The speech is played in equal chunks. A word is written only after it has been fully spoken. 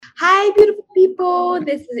Hi, beautiful people.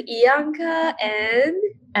 This is Ianka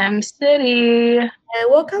and City.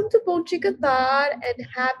 welcome to Chicka and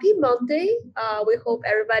happy Monday. We hope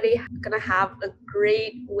everybody gonna have a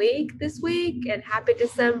great week this week and happy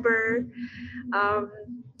December. Um,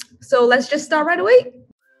 so let's just start right away.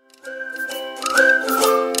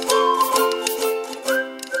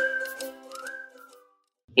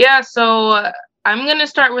 Yeah, so I'm gonna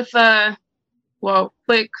start with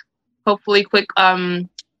hopefully quick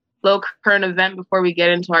low current event before we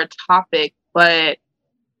get into our topic. But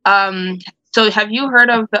so have you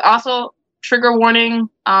heard of the also trigger warning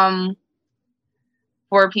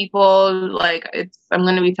for people like I'm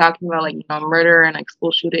gonna be talking about like murder and like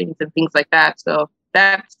school shootings and things like that. So if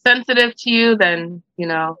that's sensitive to you, then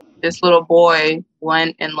this little boy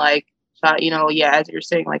went and like shot as you're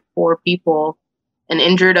saying like 4 people and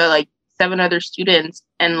injured like 7 other students,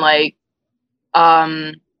 and like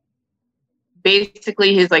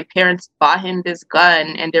basically his like parents bought him this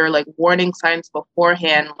gun, and there were like warning signs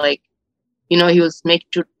beforehand, like he was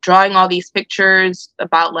drawing all these pictures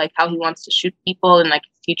about like how he wants to shoot people, and like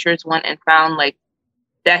his teachers went and found like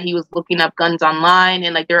that he was looking up guns online,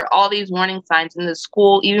 and like there are all these warning signs in the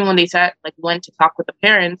school. Even when they went to talk with the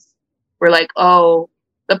parents,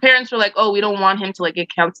 the parents were like, oh, we don't want him to like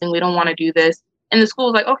get counseling, we don't want to do this. And the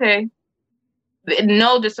school was like, okay,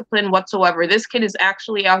 no discipline whatsoever. This kid is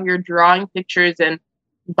actually out here drawing pictures and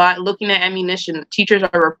by looking at ammunition. Teachers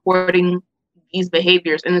are reporting these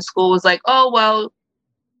behaviors, and the school was like, oh, well,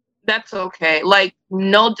 that's okay. Like,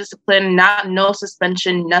 no discipline, no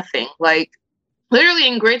suspension, nothing. Like, literally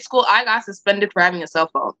in grade school, I got suspended for having a cell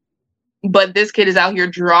phone. But this kid is out here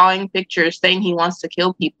drawing pictures saying he wants to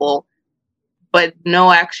kill people, but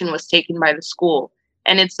no action was taken by the school.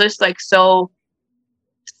 And it's just like so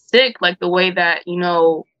sick, like the way that,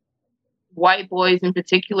 white boys in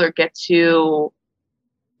particular get to,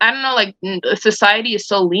 I don't know, like society is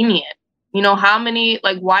so lenient. How many,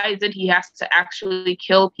 like, why is it he has to actually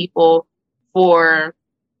kill people for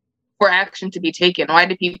action to be taken? Why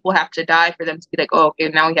do people have to die for them to be like, oh, okay,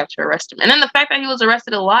 now we have to arrest him? And then the fact that he was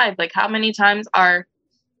arrested alive, like how many times are,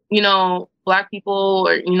 Black people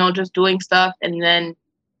or, just doing stuff and then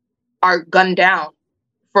are gunned down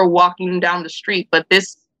for walking down the street. But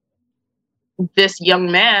this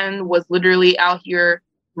young man was literally out here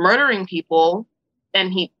murdering people,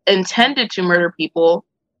 and he intended to murder people,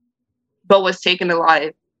 but was taken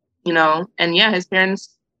alive, and yeah, his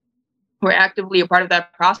parents were actively a part of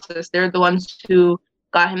that process. They're the ones who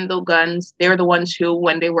got him the guns. They were the ones who,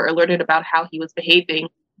 when they were alerted about how he was behaving,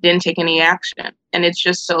 didn't take any action. And it's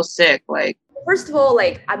just so sick. Like, first of all,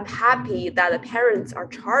 like, I'm happy that the parents are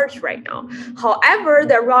charged right now. However,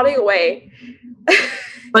 they're running away.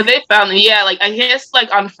 But they found, yeah, like, I guess, like,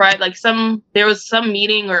 on Friday, like, there was some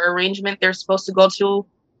meeting or arrangement they're supposed to go to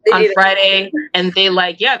on Friday, and they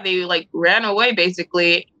ran away,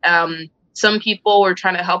 basically. Some people were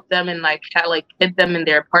trying to help them and, like, hid them in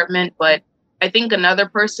their apartment, but I think another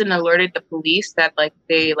person alerted the police that, like,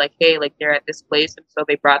 hey, they're at this place, and so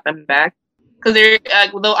they brought them back. Because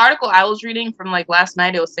the article I was reading from, like, last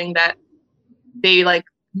night, it was saying that they, like,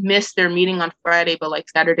 missed their meeting on Friday, but, like,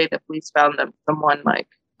 Saturday the police found them. Someone, like,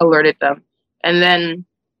 alerted them. And then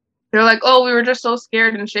they're like, oh, we were just so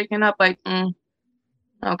scared and shaken up. Like,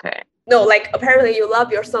 okay. No, like, apparently you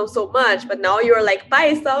love your son so much, but now you're like,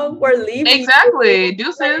 bye, son, we're leaving. Exactly.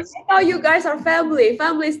 Deuces. Like, now you guys are family.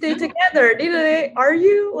 Families stay together, didn't they? Are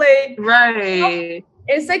you? Like, right.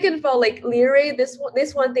 And second of all, like, literally, this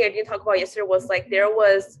one thing I didn't talk about yesterday was like there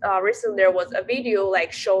was a video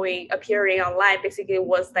like appearing online. Basically, it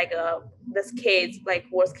was like this kid like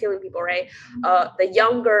was killing people, right? The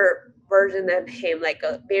younger version of him, like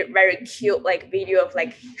a very cute like video of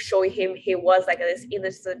like showing him he was like this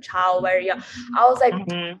innocent child, very young. I was like,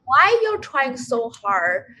 why you're trying so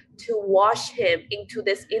hard to wash him into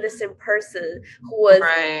this innocent person who was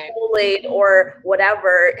bullied or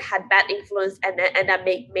whatever, had bad influence, and that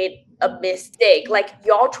made a mistake? Like,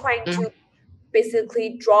 y'all trying to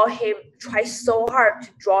basically try so hard to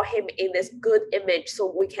draw him in this good image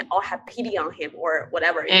so we can all have pity on him or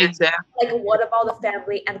whatever. Exactly. Like, what about the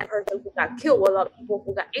family and the person who got killed? What about people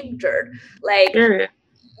who got injured? Like,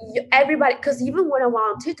 everybody, because even when I went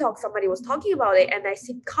on TikTok, somebody was talking about it, and I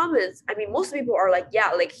see comments. I mean, most people are like, yeah,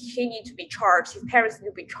 like, he needs to be charged, his parents need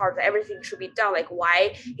to be charged, everything should be done. Like,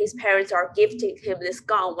 why his parents are gifting him this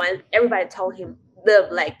gun when everybody told him them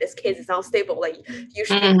like, this kid is unstable, like, you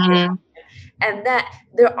should and that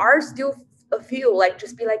there are still a few like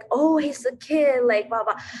just be like, oh, he's a kid, like blah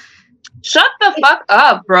blah. Shut the fuck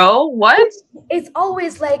up, bro. What? It's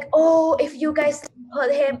always like, oh, if you guys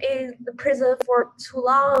put him in the prison for too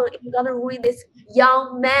long. You're gonna ruin this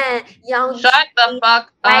young man, young Shut the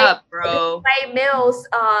fuck white, up, bro. white male's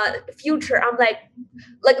future. I'm like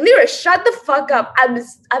literally, shut the fuck up.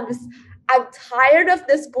 I'm tired of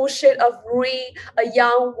this bullshit of ruining a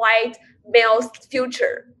young white male's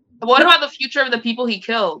future. What about the future of the people he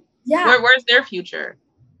killed? Yeah. Where's their future?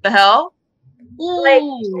 The hell?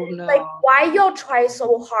 Ooh, no. Like why y'all try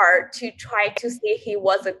so hard to try to say he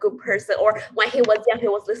was a good person, or when he was young he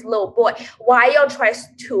was this little boy? Why y'all try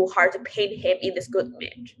too hard to paint him in this good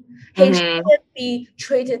image? He shouldn't be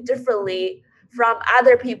treated differently from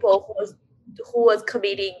other people who was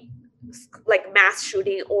committing like mass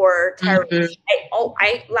shooting or terrorist.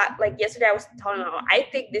 I like yesterday I was talking about, I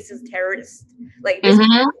think this is terrorist. Like this is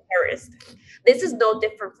terrorist. This is no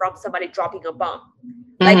different from somebody dropping a bomb.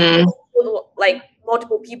 Like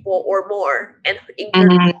multiple people or more and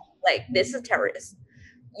injured. Like this is terrorist.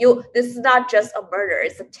 This is not just a murder,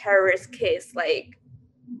 it's a terrorist case. Like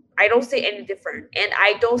I don't see any different, and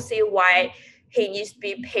I don't see why he needs to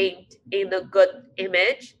be painted in a good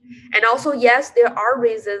image. And also, yes, there are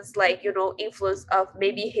reasons like, influence of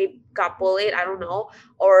maybe he got bullied, I don't know,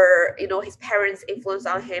 or his parents influence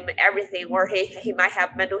on him and everything, or he might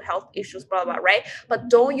have mental health issues, blah blah, right? But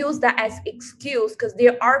don't use that as excuse, because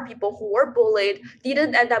there are people who were bullied,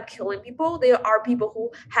 didn't end up killing people. There are people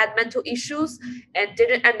who had mental issues and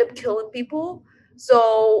didn't end up killing people.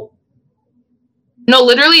 So no,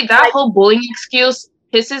 literally that whole bullying excuse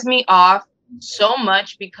pisses me off so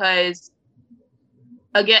much, because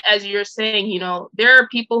again, as you're saying, there are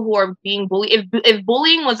people who are being bullied. If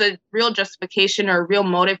bullying was a real justification or a real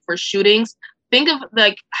motive for shootings, think of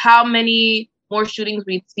like how many more shootings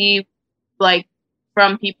we'd see like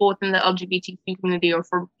from people within the LGBTQ community or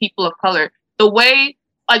for people of color. The way,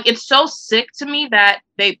 like, it's so sick to me that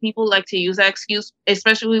people like to use that excuse,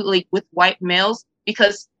 especially like with white males,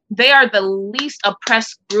 because they are the least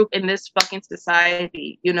oppressed group in this fucking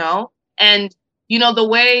society, And, the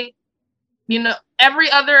way,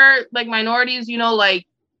 every other, like, minorities, like,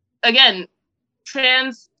 again,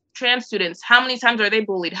 trans students, how many times are they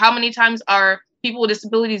bullied? How many times are people with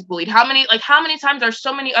disabilities bullied? How many times are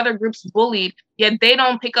so many other groups bullied, yet they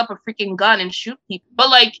don't pick up a freaking gun and shoot people? But,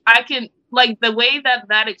 like, the way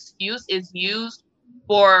that excuse is used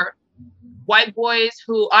for white boys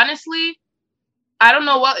who, honestly, I don't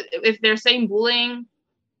know if they're saying bullying.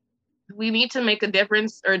 We need to make a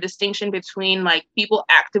difference or a distinction between like people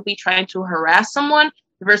actively trying to harass someone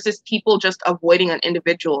versus people just avoiding an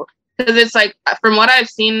individual. Because it's like, from what I've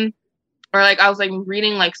seen, or like I was like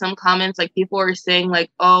reading like some comments, like people were saying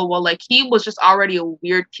like, oh, well, like he was just already a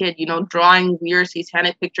weird kid, drawing weird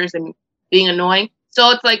satanic pictures and being annoying.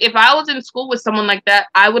 So it's like, if I was in school with someone like that,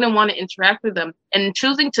 I wouldn't want to interact with them. And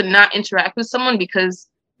choosing to not interact with someone because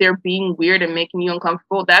they're being weird and making you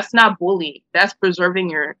uncomfortable, that's not bullying. That's preserving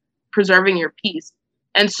your peace.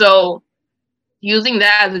 And so using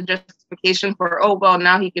that as a justification for, oh, well,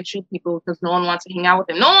 now he can shoot people because no one wants to hang out with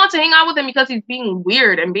him. No one wants to hang out with him because he's being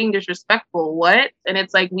weird and being disrespectful. What? And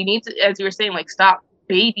it's like, we need to, as you were saying, like, stop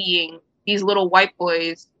babying these little white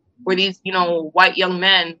boys or these, white young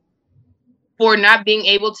men for not being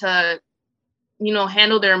able to,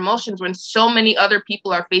 handle their emotions when so many other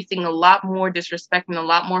people are facing a lot more disrespect and a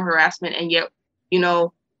lot more harassment. And yet,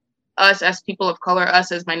 us as people of color,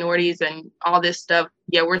 us as minorities and all this stuff,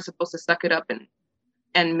 yeah, we're supposed to suck it up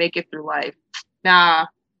and make it through life. Nah,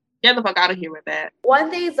 get the fuck out of here with that. One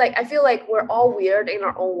thing is, like, I feel like we're all weird in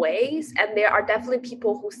our own ways, and there are definitely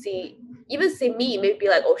people who see me, maybe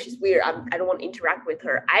like, oh, she's weird, I don't want to interact with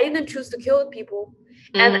her. I didn't choose to kill people.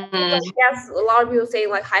 And yes, a lot of people saying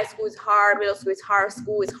like high school is hard, middle school is hard,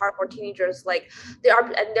 school is hard for teenagers. Like there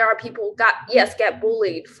are people get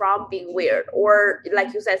bullied from being weird, or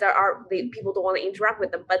like you said, people don't want to interact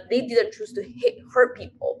with them, but they didn't choose to hurt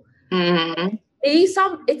people.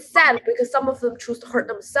 It's sad because some of them choose to hurt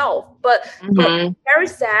themselves, but very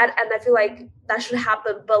sad, and I feel like that should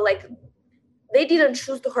happen. But like they didn't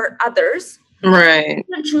choose to hurt others. Right.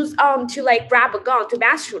 Choose to like grab a gun to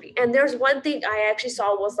mass shooting. And there's one thing I actually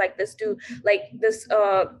saw was like this dude, like this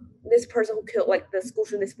person who killed like the school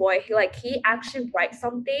shooting, this boy, he actually write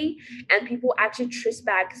something, and people actually trace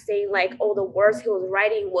back saying like, oh, the words he was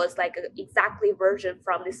writing was like an exactly version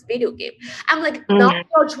from this video game. I'm like, not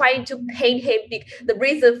trying to paint him the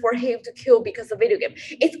reason for him to kill because of video game.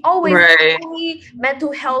 It's always only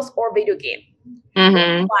mental health or video game.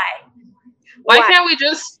 Why? Why can't we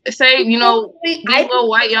just say, these little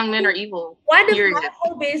white young men are evil? One of Period. my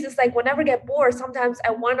hobbies is like whenever I get bored, sometimes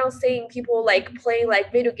I want to seeing people like playing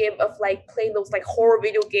like video game of like playing those like horror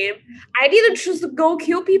video game. I didn't choose to go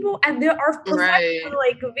kill people, and there are professional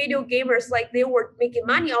like video gamers, like they were making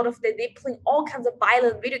money out of it. They play all kinds of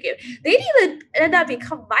violent video games. They didn't end up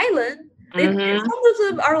become violent. Some of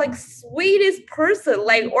them are like sweetest person,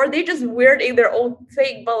 like, or they just weird in their own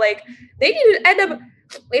thing, but like they didn't end up.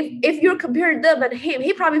 If you're comparing them and him,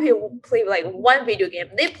 he probably play like one video game.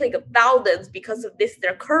 They play thousands because of this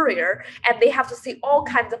their career, and they have to see all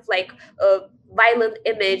kinds of like violent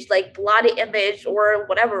image, like bloody image or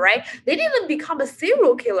whatever, right? They didn't become a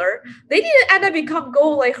serial killer. They didn't end up become go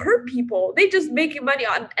like hurt people. They just making money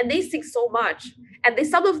on, and they think so much. And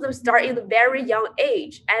some of them start in a very young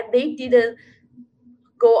age, and they didn't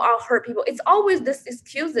go out hurt people. It's always this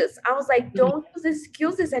excuses. I was like, don't use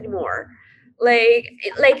excuses anymore. Like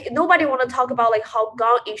nobody want to talk about like how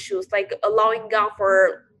gun issues, like allowing gun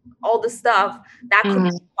for all the stuff that could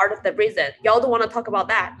be part of the reason. Y'all don't want to talk about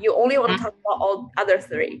that. You only want to talk about all other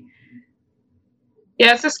three.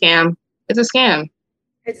 Yeah, it's a scam. It's a scam.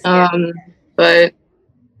 But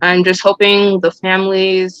I'm just hoping the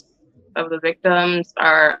families of the victims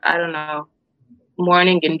are, I don't know,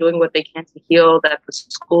 mourning and doing what they can to heal, that the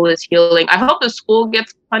school is healing. I hope the school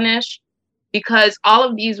gets punished, because all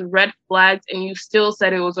of these red flags, and you still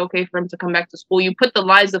said it was okay for him to come back to school. You put the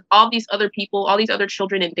lives of all these other people, all these other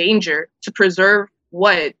children in danger to preserve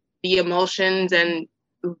what? The emotions and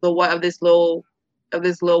the what of this little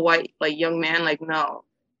white like young man. Like, no.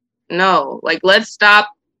 Like, let's stop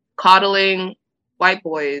coddling white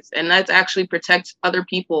boys and let's actually protect other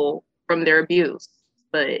people from their abuse.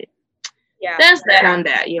 But yeah, that's that on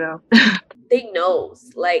that, They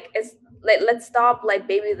knows, like, it's like, let's stop like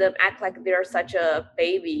baby them, act like they're such a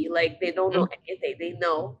baby, like they don't know anything. They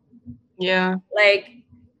know. Yeah. Like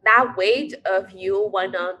that weight of you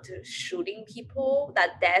went on to shooting people,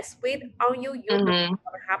 that death weight on you, you know what's gonna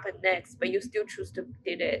happen next, but you still choose to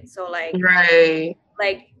did it. So like, right.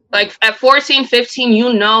 Like at 14,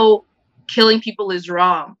 15, killing people is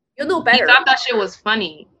wrong. You know better. He thought that shit was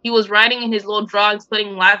funny. He was writing in his little drawings,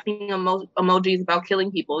 putting laughing emojis about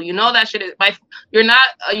killing people. That shit is you're not,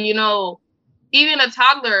 even a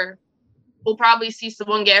toddler will probably see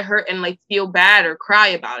someone get hurt and like feel bad or cry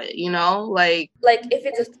about it, like if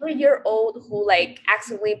it's a 3-year-old who like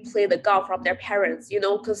accidentally play the gun from their parents,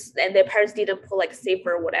 and their parents didn't put like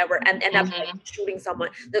safer or whatever, and end up like, shooting someone,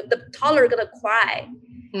 the toddler gonna cry.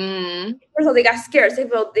 First of all, they got scared.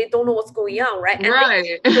 They don't know what's going on, right?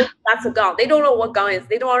 And that's a gun. They don't know what gun is.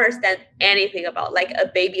 They don't understand anything about like a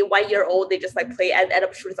baby, 1-year-old. They just like play and end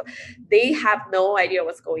up shooting something. They have no idea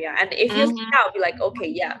what's going on. And if you now be like, okay,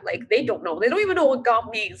 yeah, like they don't know. They don't even know what gun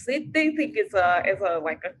means. They think it's a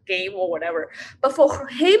like a game or whatever. But for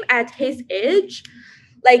him at his age,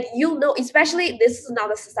 like, especially this is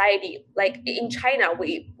not a society like in China.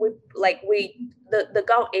 The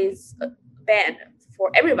gun is banned for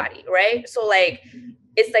everybody, right? So like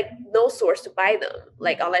it's like no source to buy them,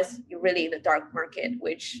 like unless you're really in the dark market,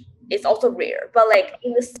 which is also rare. But like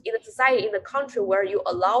in a society, in a country where you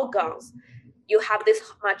allow guns, you have this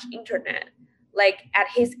much internet. Like at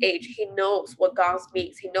his age, he knows what guns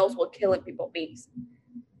means. He knows what killing people means.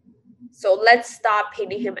 So let's stop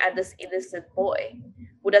painting him as this innocent boy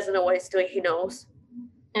who doesn't know what he's doing. He knows.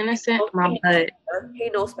 Innocent, he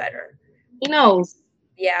knows better. He knows.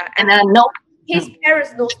 Yeah, and I know his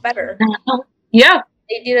parents knows better. Yeah,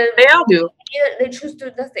 they didn't. They all do. They choose to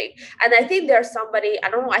do nothing. And I think there's somebody, I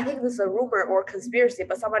don't know, I think this is a rumor or conspiracy,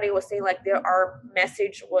 but somebody was saying like our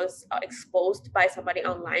message was exposed by somebody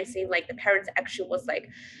online, saying like the parents actually was like,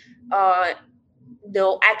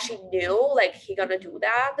 no, actually knew like he gonna do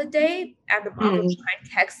that the day, and the mom was trying to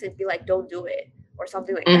text and be like, don't do it or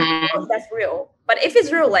something like that. Oh, that's real. But if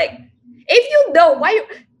it's real, like if you know, why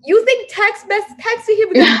you think texting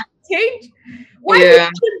him gonna change? Why did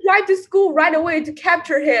you drive to school right away to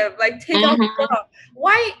capture him, like take off the gun?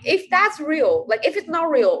 Why, if that's real, like if it's not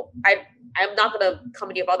real, I'm not gonna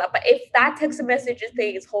comment about that. But if that text message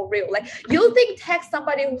thing is whole real, like you think text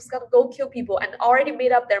somebody who's gonna go kill people and already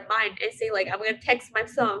made up their mind and saying like I'm gonna text my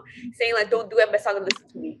son saying like don't do it, my son gonna listen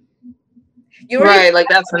to me. Right, like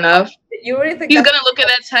that's enough. You really think he's gonna look at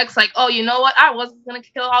that text like, oh, you know what? I wasn't gonna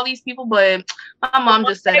kill all these people, but my mom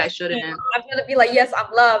just said I shouldn't. I'm gonna be like, yes,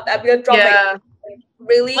 I'm loved. I'm gonna drop like,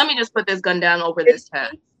 really? Let me just put this gun down over this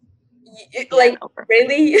text. Like,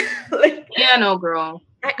 really? Like, yeah, no, girl.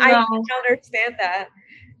 I don't understand that.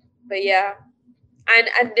 But yeah.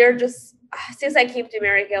 And they're just, since I came to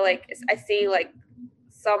America, like I see like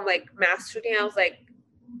some like mass shooting, I was like,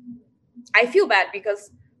 I feel bad because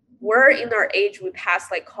we're in our age, we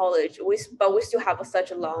passed like college, but we still have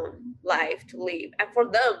such a long life to live. And for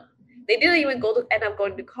them, they didn't even end up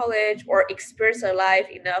going to college or experience their life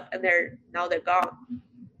enough, and they're gone.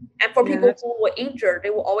 And for people who were injured,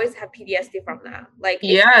 they will always have PTSD from that. Like,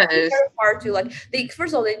 it's very hard to, like,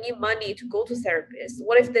 first of all, they need money to go to therapists.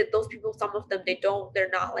 What if those people, some of them, they're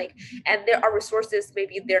not, like, and there are resources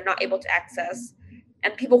maybe they're not able to access.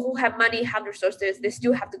 And people who have money, have resources, they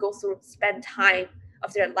still have to go through, spend time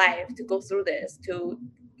of their life to go through this, to,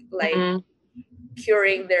 like,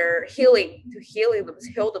 curing their heal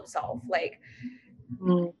themselves. Like,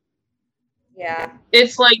 yeah.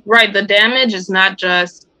 It's like, right, the damage is not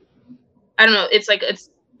just, I don't know, it's like, it's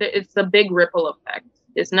a big ripple effect.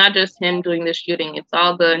 It's not just him doing the shooting, it's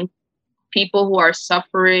all the people who are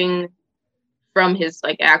suffering from his,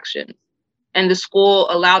 like, actions. And the school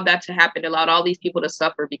allowed that to happen, allowed all these people to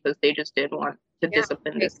suffer because they just didn't want to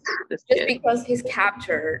discipline this just kid. Because he's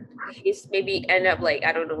captured, he's maybe end up, like,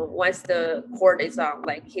 I don't know, once the court is on,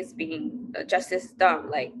 like, he's being justice done,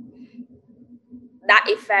 like, that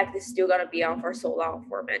effect is still gonna be on for so long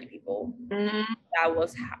for many people that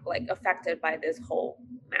was like affected by this whole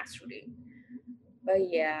mass shooting. But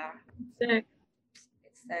yeah, sick.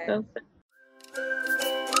 It's sad. So sick.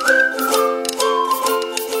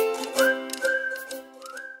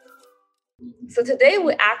 So today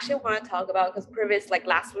we actually want to talk about, because like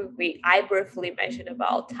last week I briefly mentioned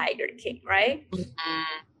about Tiger King, right?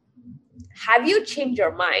 Have you changed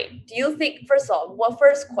your mind? Do you think, first of all,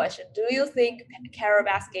 first question, do you think Carol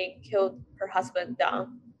Baskin killed her husband,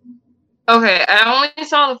 Don? Okay, I only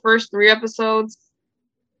saw the first 3 episodes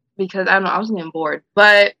because, I don't know, I was getting bored.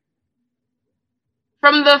 But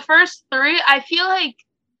from the first 3, I feel like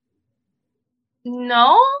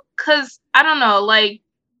no, because, I don't know, like,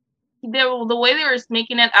 the way they were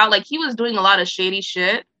making it out, like, he was doing a lot of shady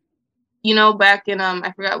shit, you know, back in,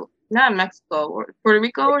 I forgot, not Mexico, or Puerto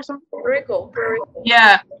Rico or something? Puerto Rico.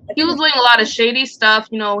 Yeah, he was doing a lot of shady stuff,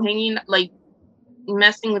 you know, hanging, like,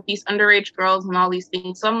 messing with these underage girls and all these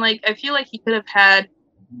things. So I'm like, I feel like he could have had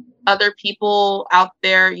other people out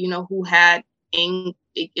there, you know, who had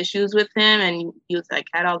issues with him, and he was, like,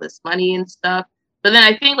 had all this money and stuff. But then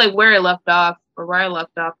I think, like, where I left off,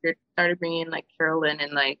 they started bringing in, like, Carolyn,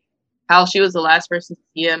 and, like, how she was the last person to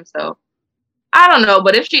see him. So I don't know,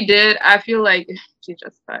 but if she did, I feel like she's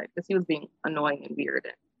justified because he was being annoying and weird.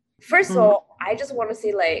 First of all, I just want to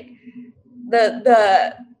say, like,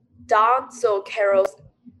 the Don, so Carol's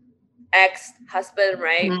ex-husband,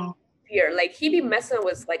 right? Here, like, he be messing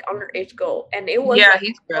with, like, underage girl, and it was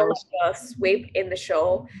he's gross. Like a sweep in the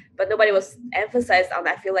show, but nobody was emphasized on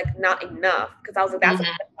that. I feel like not enough, because I was like, that's a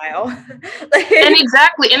pedophile. Like, and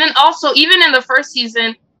exactly, and then also, even in the first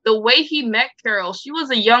season, the way he met Carol, she was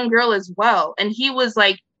a young girl as well, and he was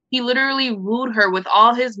like, he literally wooed her with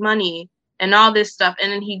all his money and all this stuff,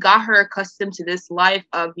 and then he got her accustomed to this life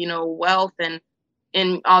of, you know, wealth and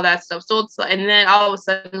all that stuff. So it's, and then all of a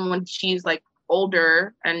sudden, when she's, like,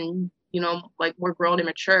 older and, you know, like, more grown and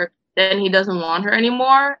mature, then he doesn't want her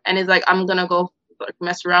anymore, and is like, I'm gonna go, like,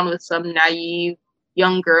 mess around with some naive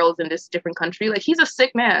young girls in this different country. Like, he's a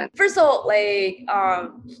sick man. First of all, like,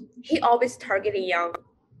 he always targeting young,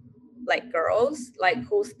 like, girls, like,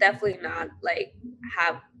 who's definitely not, like,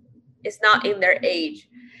 it's not in their age.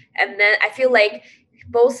 And then I feel like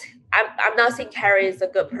both, I'm not saying Carrie is a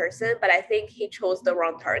good person, but I think he chose the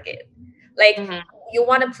wrong target. Like, you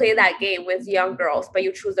want to play that game with young girls, but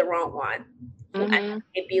you choose the wrong one. And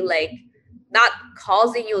maybe, like, not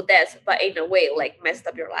causing you death, but in a way, like, messed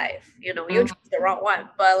up your life. You know, you choose the wrong one.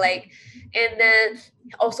 But, like, and then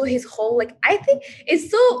also his whole, like, I think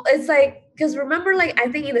it's like, because remember, like, I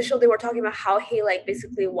think in the show they were talking about how he, like,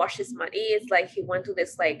 basically washed his money. It's like he went to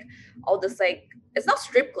this, like, all this, like, it's not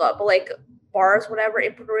strip club, but, like, bars, whatever,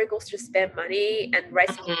 in Puerto Rico to spend money and write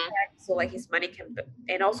some checks, so, like, his money can,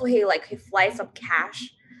 and also he flies some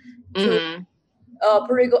cash to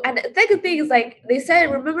Puerto Rico. And the second thing is, like, they said,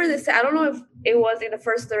 I don't know if it was in the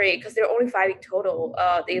first 3, because there were only 5 in total.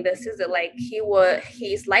 In the season, like,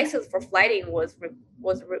 his license for flighting was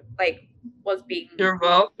being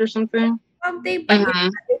revoked or something. But he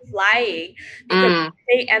was flying because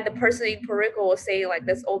and the person in Puerto Rico was saying, like,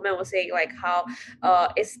 this old man was saying, like, how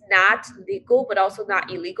it's not legal but also not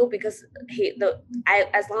illegal, because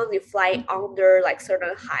as long as you fly under, like,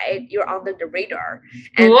 certain height, you're under the radar.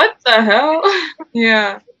 And what the hell?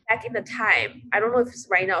 Yeah. back in the time, I don't know if it's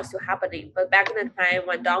right now still happening, but back in the time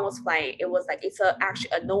when Dawn was flying, it was like it's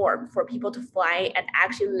actually a norm for people to fly and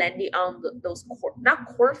actually landing on those not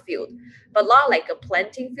cornfield, but not like a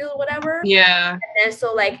planting field or whatever. Yeah. And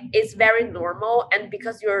so like it's very normal, and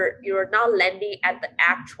because you're not landing at the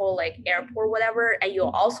actual like airport or whatever, and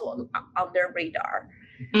you're also on their radar.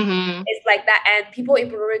 Mm-hmm. It's like that, and people in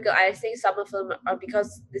Puerto Rico, I think some of them are,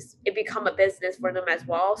 because this it become a business for them as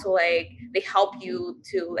well, so like they help you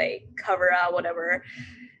to like cover up whatever.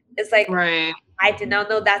 It's like Right. I did not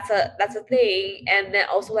know that's a thing. And then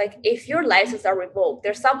also like if your license are revoked,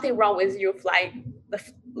 there's something wrong with you flying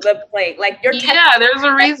the plane, like you're Yeah, there's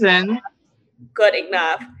a reason. good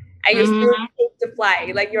enough and you still need to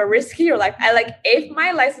fly, like you're risking your life. I like if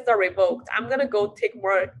my license are revoked, I'm gonna go take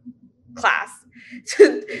more class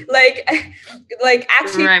to like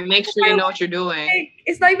actually Right, make sure you know what you're doing. like,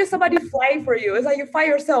 it's not even somebody flying for you. It's like you fly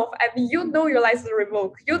yourself and you know your license is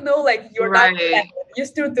revoked. You know, like you're not you're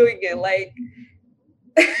still doing it. Like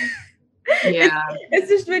yeah. it's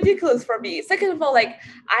just ridiculous for me. Second of all, like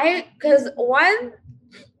because when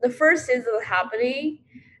the first season was happening,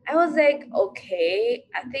 I was like, okay,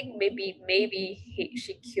 I think maybe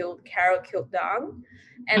Carol killed Don,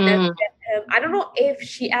 and then fed him. I don't know if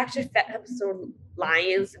she actually fed him some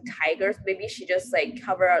lions and tigers. Maybe she just like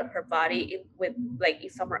covered up her body with like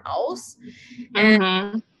somewhere else.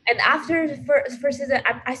 And after the first season,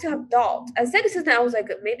 I still have doubt. And second season, I was like,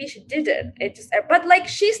 maybe she didn't. It just, but like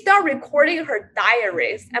she started recording her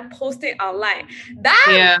diaries and posting online.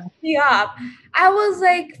 That me up. I was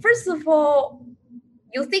like, first of all,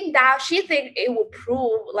 you think that she think it will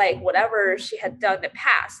prove like whatever she had done in the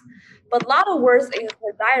past, but a lot of words in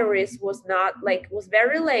her diaries was not like was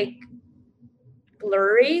very like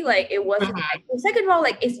blurry, like it wasn't like, second of all,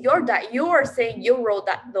 like it's you are saying you wrote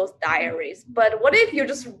those diaries, but what if you're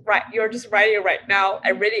just writing it right now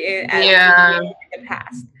and reading it as in the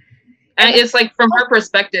past, and it's like from her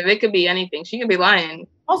perspective it could be anything. She could be lying.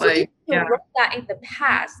 Also, like, if you wrote that in the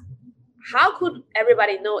past, how could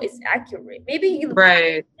everybody know it's accurate? Maybe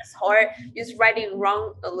it's hard just writing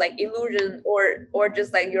wrong like illusion or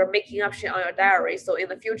just like you're making up shit on your diary, so in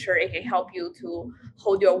the future it can help you to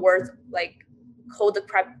hold your words, like hold the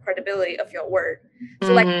credibility of your word.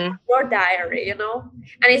 So like your diary, you know,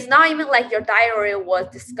 and it's not even like your diary was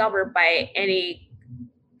discovered by any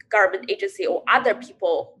government agency or other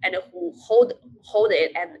people and who hold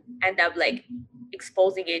it and end up like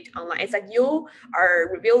exposing it online. It's like you are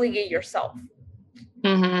revealing it yourself,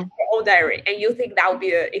 your own diary, and you think that would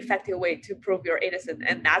be an effective way to prove you're innocent,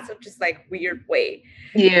 and that's just like weird way.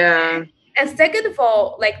 Yeah. And second of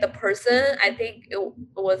all, like the person, I think it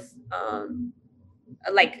was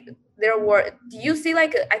like there were, do you see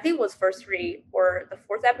like I think it was first 3 or the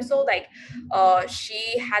 4th episode, like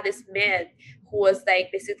she had this man who was like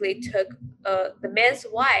basically took the man's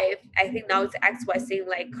wife, I think now it's ex-wife, saying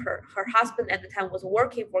like her husband at the time was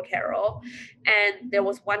working for Carol, and there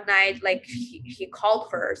was one night like he called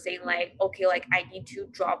her saying like, okay, like I need to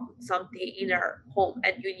drop something in our home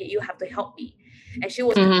and you have to help me. And she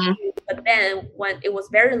was confused, but then when it was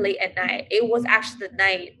very late at night, it was actually the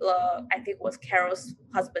night I think it was Carol's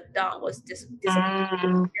husband Don was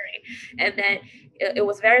disappearing, and then it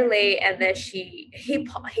was very late, and then he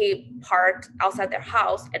parked outside their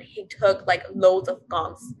house and he took like loads of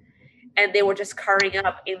guns, and they were just curling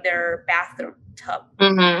up in their bathroom tub.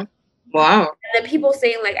 Wow. And then people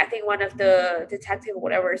saying like, I think one of the detective or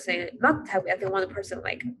whatever saying, not detective, I think one of the person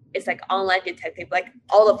like it's like online detective, like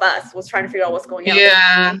all of us was trying to figure out what's going on.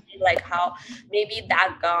 Yeah. Like how maybe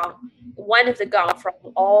that gun, one of the guns from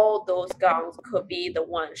all those guns could be the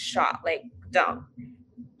one shot like down,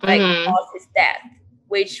 like caused his death,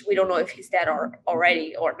 which we don't know if he's dead or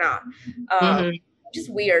already or not.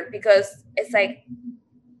 Just weird because it's like,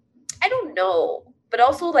 I don't know. But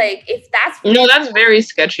also, like, if that's that's very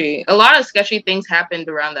sketchy. A lot of sketchy things happened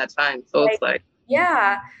around that time, so like, it's like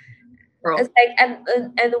it's like,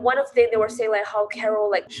 and one of the things they were saying like how Carol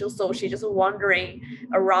like she just wandering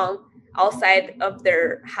around outside of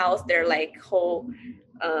their house, their like whole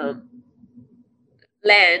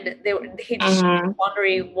land. He just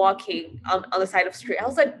wandering, walking on the side of the street. I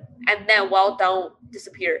was like, and then while Dawn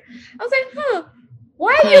disappeared, I was like,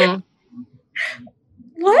 why you?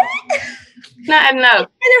 What? Not enough.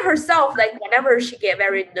 And herself, like whenever she get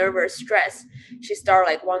very nervous, stressed, she start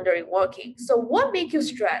like wandering, walking. So what make you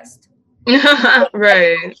stressed?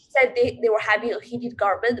 Right. She said they were having a heated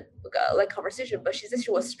garment like conversation, but she said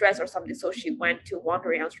she was stressed or something, so she went to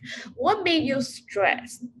wandering. What made you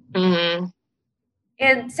stressed?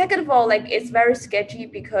 And second of all, like it's very sketchy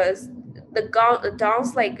because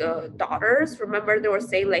Don's like daughters. Remember, they were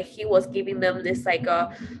saying like he was giving them this like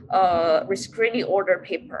a restraining order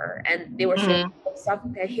paper, and they were saying Mm-hmm.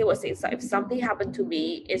 something. And he was saying, so if something happened to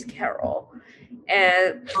me, it's Carol,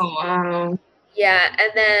 and Oh wow. yeah,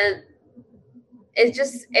 and then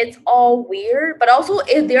it's all weird, but also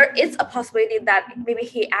if there is a possibility that maybe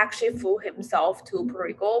he actually flew himself to Puerto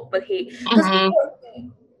Rico, but he because Mm-hmm.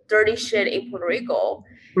 dirty shit in Puerto Rico.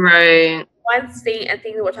 Right. One thing I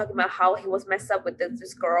think we were talking about how he was messed up with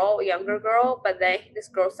this girl, younger girl, but then this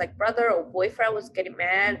girl's like brother or boyfriend was getting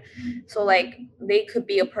mad, so like they could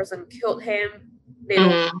be a person killed him. They don't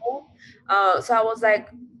Mm-hmm. know. So I was like,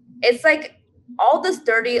 it's like all this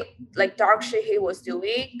dirty, like dark shit he was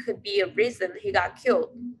doing could be a reason he got killed,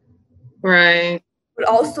 Right. but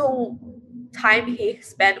also time he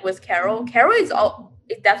spent with Carol. Carol is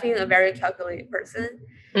definitely a very calculated person.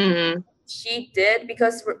 Mm-hmm. She did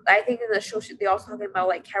because I think in the show they also talking about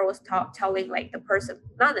like Carol was telling like the person,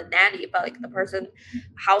 not the nanny, but like the person,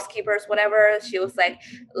 housekeepers, whatever. She was like,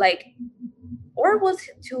 or was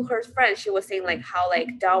to her friend. She was saying like how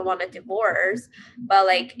like Dawn wanted divorce, but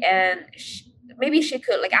like maybe she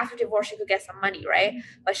could like after divorce she could get some money, right?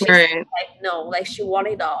 But she's Right. like no, like she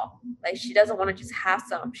wanted it all. Like she doesn't want to just have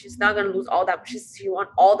some. She's not gonna lose all that. She want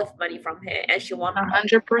all the money from him, and she want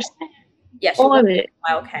 100%. yeah, she All of wants it.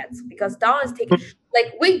 wildcats because Dawn is taking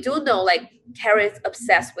like we do know like Carrie is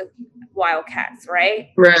obsessed with wildcats, right?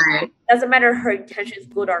 Right. Doesn't matter her intention is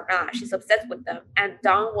good or not, she's obsessed with them, and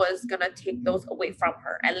Dawn was gonna take those away from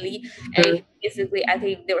her and leave. Mm-hmm. And basically, I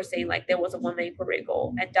think they were saying like there was a woman in Puerto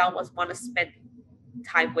Rico, and Dawn was want to spend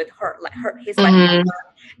time with her, like his life, Mm-hmm.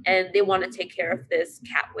 and they want to take care of this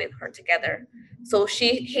cat with her together. So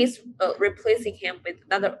he's replacing him with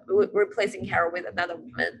replacing her with another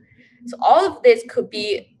woman. So all of this could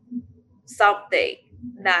be something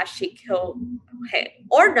that she killed him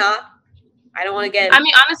or not. I don't want to get I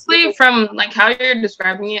mean, honestly, from like how you're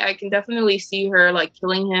describing it, I can definitely see her like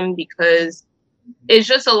killing him because it's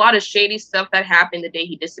just a lot of shady stuff that happened the day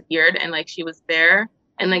he disappeared, and like she was there,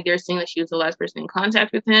 and like they're saying that she was the last person in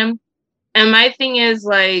contact with him. And my thing is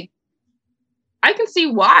like, I can see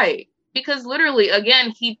why. Because literally,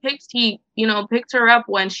 again, picked her up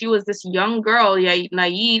when she was this young girl, yeah,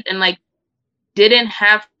 naive, and like didn't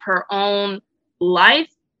have her own life.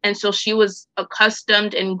 And so she was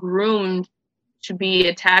accustomed and groomed to be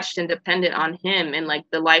attached and dependent on him and like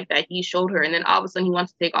the life that he showed her. And then all of a sudden he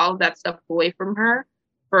wants to take all of that stuff away from her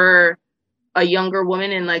for a younger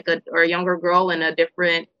woman in like or a younger girl in a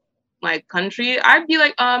different like country. I'd be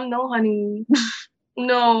like, no, honey,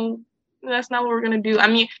 no, that's not what we're gonna do. I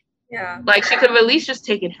mean, yeah. like she could have at least just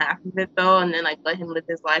taken half of it though, and then like let him live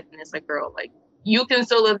his life. And it's like, girl, like you can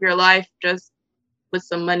still live your life just with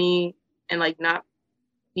some money and like not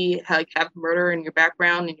be like have murder in your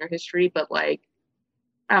background and your history, but like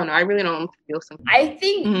I don't know. I really don't feel something. I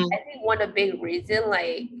think Mm-hmm. I think one of the big reason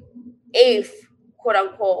like if quote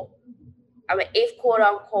unquote if quote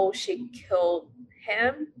unquote she killed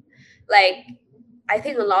him, like I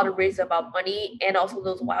think a lot of reason about money and also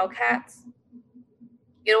those wildcats.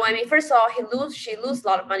 You know what I mean? First of all, she lose a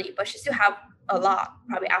lot of money, but she still have a lot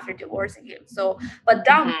probably after divorcing him. So, but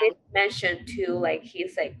Dom did mention to like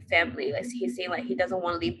his like family, like he's saying like he doesn't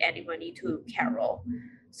want to leave any money to Carol.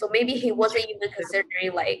 So maybe he wasn't even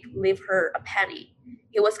considering like leave her a penny.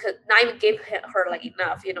 He was not even give her like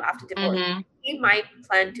enough, after divorce. Mm-hmm. He might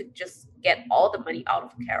plan to just get all the money out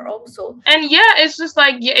of Carol. So And yeah, it's just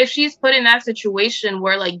like if she's put in that situation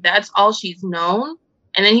where like that's all she's known,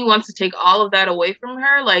 and then he wants to take all of that away from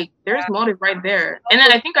her, like there's motive right there. And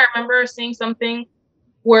then I think I remember seeing something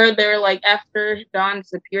where they're like after Dawn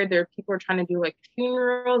disappeared, there people were trying to do like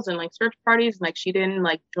funerals and like search parties, and like she didn't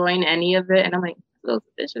like join any of it. And I'm like, those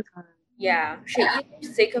bitches. yeah,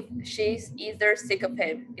 she's either sick of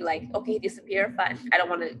him, be like, okay, he disappeared, fine. I don't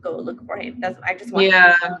want to go look for him. I just want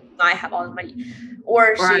Yeah, I have all the money.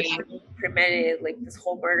 Or right. she premeditated like this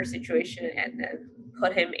whole murder situation and then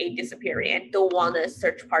put him a disappearing and don't want a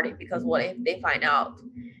search party because what if they find out?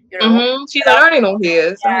 Mm-hmm. She's like, I already know who he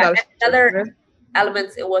is. Yeah, another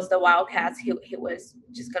elements it was the wildcats he was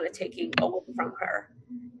just gonna taking away from her.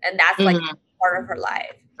 And that's like part of her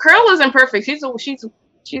life. Curl isn't perfect. She's odd.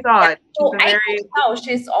 Yeah, so She's I can tell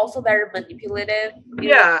she's also very manipulative.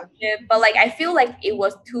 Yeah. But like I feel like it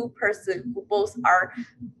was two persons who both are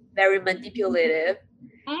very manipulative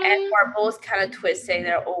and are both kind of twisting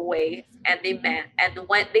their own ways, and they met, and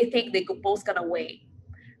when they think they both gonna win,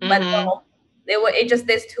 but no, it just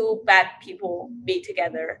these two bad people meet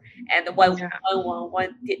together, and the one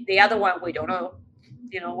the other one we don't know,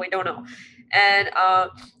 we don't know. And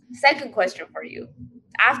second question for you: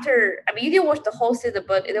 after, I mean, you didn't watch the whole season,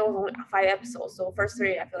 but there was only 5 episodes, so first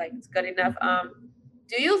three I feel like it's good enough.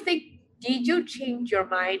 Do you think, did you change your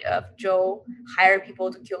mind of Joe hire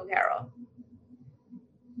people to kill Carol?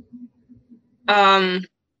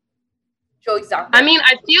 Joe Exotic. I mean,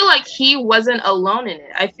 I feel like he wasn't alone in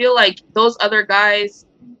it. I feel like those other guys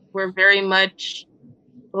were very much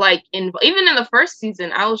like even in the first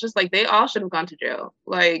season. I was just like, they all should have gone to jail.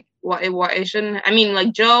 Like, why it shouldn't? I mean,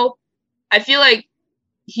 like Joe, I feel like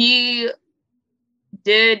he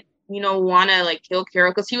did, want to like kill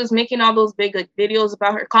Carol because he was making all those big like videos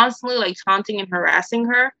about her, constantly like taunting and harassing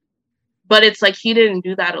her. But it's like he didn't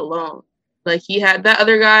do that alone. Like he had that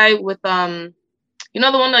other guy with the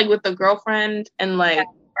one like with the girlfriend and like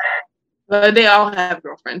they all have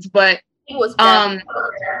girlfriends, but It was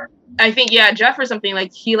I think Jeff or something,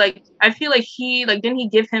 like he like I feel like he like didn't he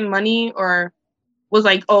give him money or was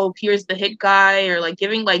like, oh, here's the hit guy, or like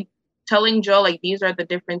telling Joe like these are the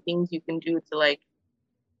different things you can do to like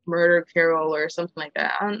murder Carol or something like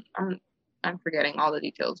that. I'm forgetting all the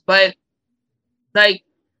details, but like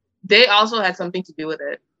they also had something to do with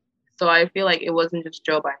it. So I feel like it wasn't just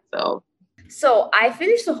Joe by himself. So I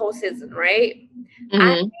finished the whole season, right?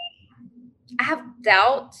 Mm-hmm. I have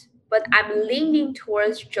doubt, but I'm leaning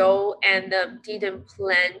towards Joe and didn't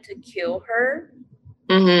plan to kill her.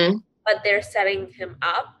 Mm-hmm. But they're setting him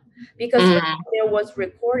up because there was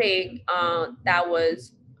recording that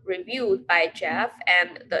was reviewed by Jeff,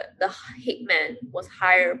 and the hitman was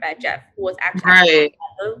hired by Jeff, who was actually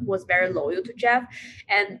was very loyal to Jeff.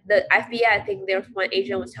 And the FBI, I think there's one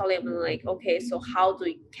agent was telling him like, okay, so how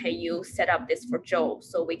can you set up this for Joe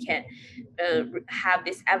so we can have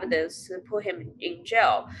this evidence to put him in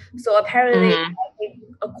jail? So apparently, I think,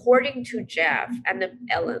 according to Jeff and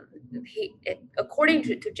Ellen, according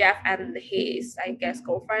to Jeff and his, I guess,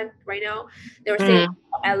 girlfriend right now, they were saying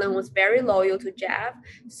Ellen was very loyal to Jeff.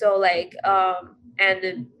 So like,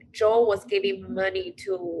 and Joel was giving money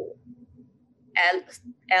to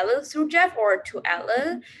Ellen through Jeff or to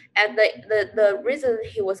Ellen, and the reason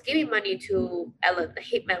he was giving money to Ellen, the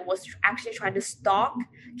hitman, was actually trying to stalk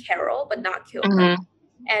Carol but not kill her.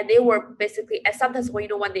 And they were basically, and sometimes when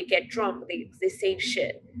they get drunk, they say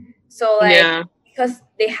shit. So like, because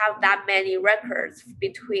they have that many records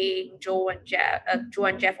between Joe and Jeff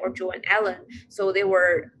or Joe and Ellen, so they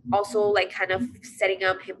were also like kind of setting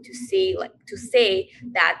up him to say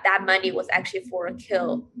that money was actually for a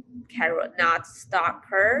kill Carol, not stalk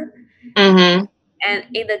her. And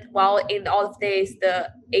while in all of this, the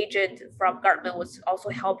agent from government was also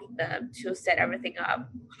helping them to set everything up,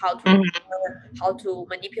 how to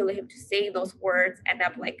manipulate him to say those words, end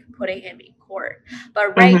up like putting him in court.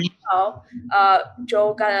 But right now,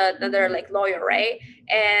 Joe got another like lawyer, right?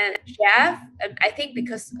 And Jeff, I think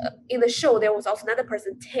because in the show there was also another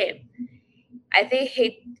person, Tim. I think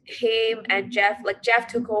him and Jeff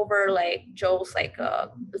took over like Joe's like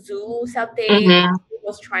zoo something.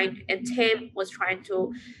 And Tim was trying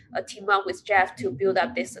to team up with Jeff to build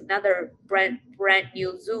up this another brand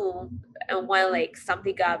new zoo. And when like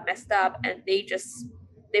something got messed up, and they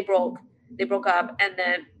broke up, and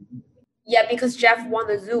then because Jeff won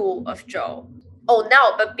the zoo of Joe. Oh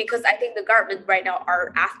no, but because I think the government right now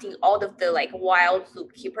are asking all of the like wild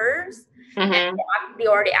zookeepers, and they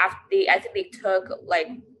already I think they took like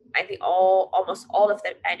almost all of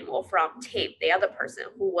the animal from Tim, the other person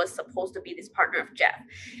who was supposed to be this partner of Jeff.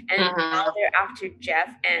 And now they're after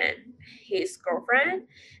Jeff and his girlfriend,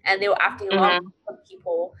 and they were after a lot of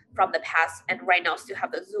people from the past, and right now still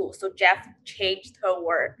have the zoo. So Jeff changed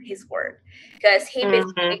his word, because he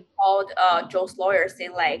basically called Joe's lawyer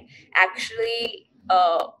saying like, actually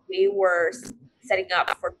we were setting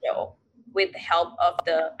up for Joe with the help of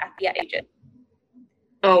the FBI agent.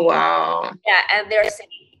 Oh wow. Yeah, and they're saying,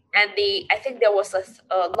 and I think there was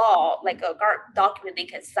a law, like a document they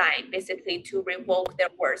can sign, basically to revoke their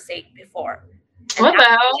words saying before. And what the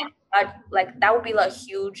hell? Like that would be like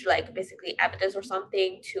huge, like basically evidence or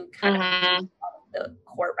something to kind of the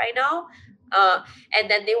court right now. And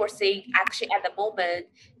then they were saying actually at the moment,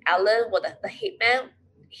 Ellen was the hitman.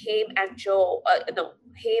 Him and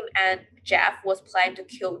Jeff was planning to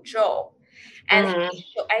kill Joe. And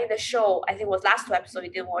in the show, I think it was last 2 episodes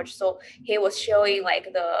you didn't watch. So he was showing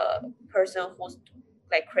like the person who's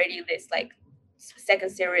like creating this like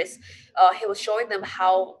second series. He was showing them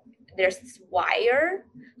how there's this wire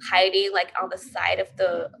hiding like on the side of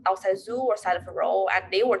the outside zoo or side of the road, and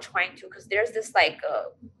they were trying to, because there's this like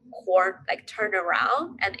corn like turn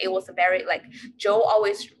around, and it was a very like Joe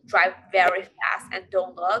always drive very fast and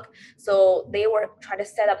don't look. So they were trying to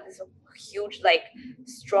set up this huge like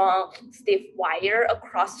strong stiff wire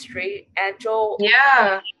across the street, and Joe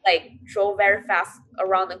Yeah. like drove very fast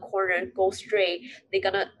around the corner, go straight. They're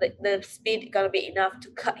gonna the speed gonna be enough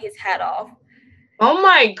to cut his head off. Oh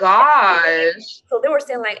my gosh. So they were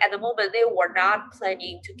saying like at the moment they were not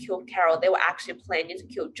planning to kill Carol, they were actually planning to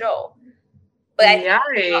kill Joe. But I think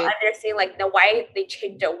Yikes. and they're saying like now why they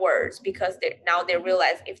changed their words, because now they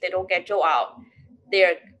realize if they don't get Joe out,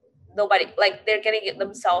 they're nobody like they're getting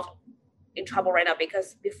themselves in trouble right now,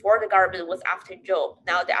 because before the government was after Joe,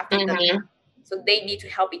 now they're after them. So they need to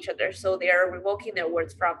help each other. So they're revoking their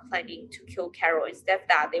words from planning to kill Carol. Instead of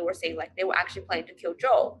that, they were saying like they were actually planning to kill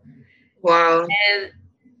Joe. Wow. And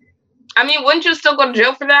I mean, wouldn't you still go to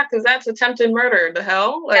jail for that? Because that's attempted murder. The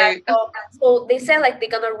hell? Like, yeah, so they said like they're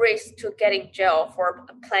gonna risk to get in jail for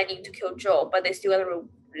planning to kill Joe, but they still gonna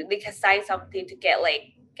they can sign something to get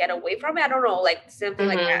away from it. I don't know, like something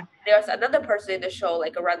like that. There's another person in the show,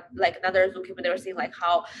 like around like another zookeeper. They were saying like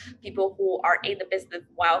how people who are in the business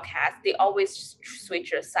wildcats, they always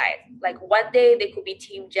switch their side. Like one day they could be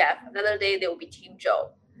Team Jeff, another day they will be Team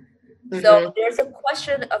Joe. So there's a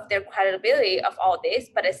question of their credibility of all this,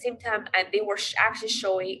 but at the same time, and they were actually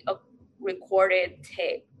showing a recorded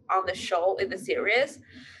tape on the show in the series.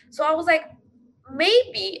 So I was like,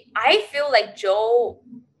 maybe I feel like Joe,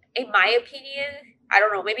 in my opinion, I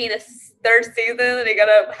don't know, maybe in the third season they're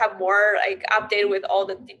gonna have more like updated with all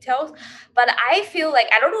the details. But I feel like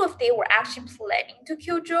I don't know if they were actually planning to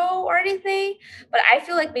kill Joe or anything, but I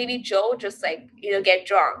feel like maybe Joe just like, get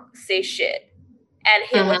drunk, say shit. And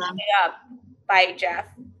he was set up by Jeff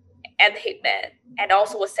and the hitman, and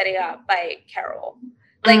also was setting up by Carol.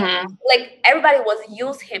 Like everybody was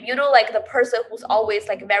use him, like the person who's always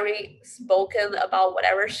like very spoken about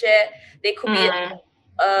whatever shit. They could be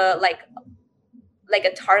like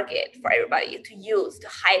a target for everybody to use to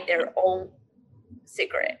hide their own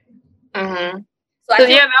secret. So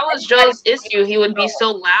yeah, that was Joe's issue. He would be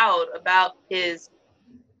so loud about his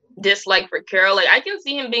dislike for Carol. Like I can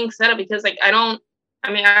see him being set up because like I don't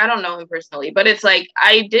know him personally, but it's like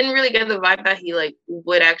I didn't really get the vibe that he like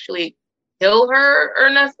would actually kill her or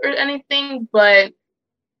anything, but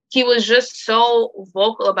he was just so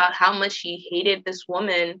vocal about how much he hated this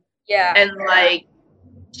woman. Yeah. And like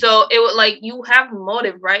so it would like you have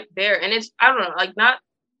motive right there. And it's I don't know, like not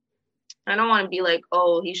I don't want to be like,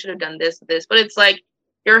 oh, he should have done this, but it's like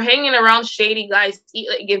you're hanging around shady guys.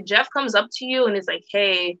 Like, if Jeff comes up to you and is like,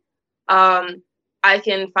 hey, I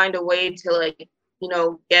can find a way to like,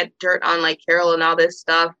 get dirt on like Carol and all this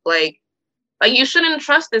stuff. Like you shouldn't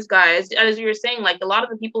trust this guy. As you were saying, like a lot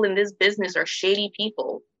of the people in this business are shady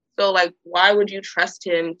people. So like, why would you trust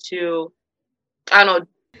him to, I don't know.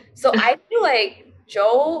 So I feel like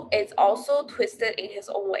Joe is also twisted in his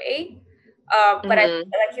own way. But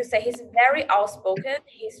like you said, he's very outspoken.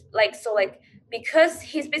 He's like, so like, because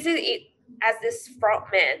he's basically as this front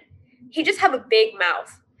man, he just have a big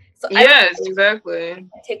mouth. So yes, exactly.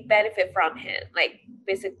 Take benefit from him, like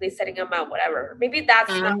basically setting him up, whatever. Maybe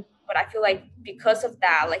that's not, but I feel like because of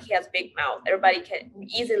that, like he has big mouth, everybody can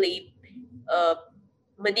easily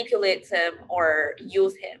manipulate him or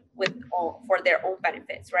use him for their own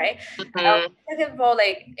benefits, right? Second of all,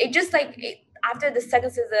 like it just like after the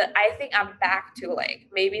second season, I think I'm back to like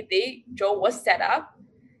maybe Joe was set up.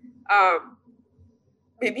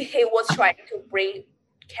 Maybe he was trying to bring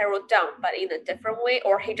Carol down, but in a different way,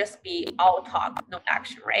 or he just be all talk, no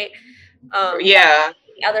action, right? Yeah.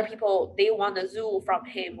 Other people, they want the zoo from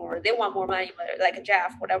him, or they want more money, like a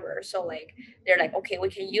Jeff, whatever. So like they're like, okay, we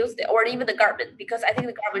can use it, or even the government, because I think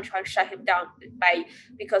the government tried to shut him down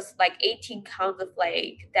because like 18 counts of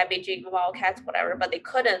like damaging wildcats, whatever, but they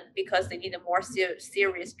couldn't because they need a more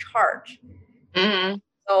serious charge.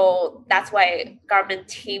 So that's why government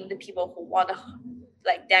teamed the people who want to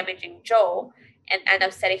like damaging Joe and end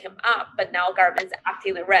up setting him up. But now government's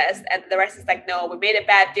acting the rest, and the rest is like, no, we made a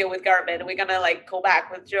bad deal with government, we're gonna like go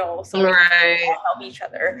back with Joe, so we can help each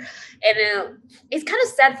other. And it's kind of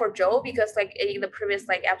sad for Joe, because like in the previous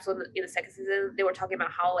like episode in the second season, they were talking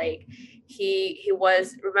about how like he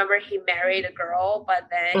was, remember, he married a girl, but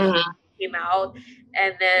then he came out,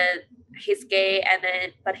 and then he's gay, and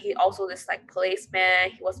then but he also this like policeman,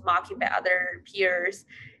 he was mocked by other peers.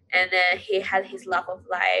 And then he had his love of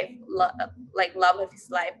his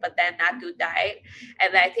life, but then that dude died.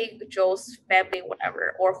 And I think Joe's family,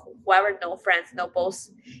 whatever, or whoever know friends know both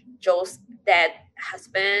Joe's dead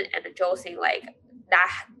husband and Joe saying like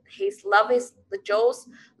that Joe's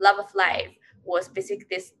love of life was basically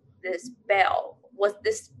this bell, was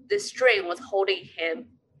this string was holding him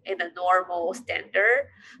in a normal standard.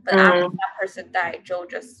 But after that person died, Joe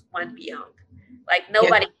just went beyond. Like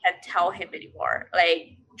nobody can tell him anymore.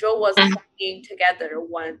 Like Joe was hanging together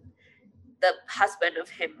when the husband of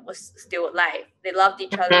him was still alive. They loved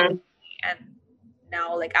each other, and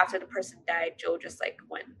now like after the person died, Joe just like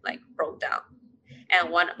went like broke down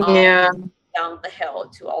and went down the hill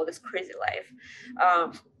to all this crazy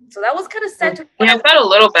life. So that was kind of sad to me. I felt a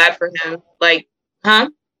little bad for him. Like, huh?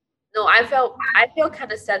 No, I felt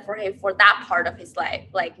kind of sad for him for that part of his life.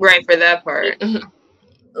 Like right, for that part.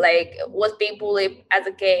 Like was being bullied as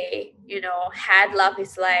a gay, had loved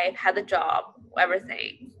his life, had a job,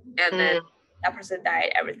 everything. And then that person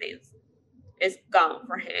died, everything is gone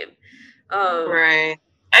for him. Right.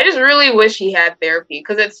 I just really wish he had therapy,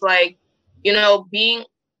 because it's like, being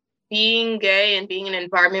gay and being in an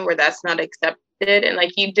environment where that's not accepted, and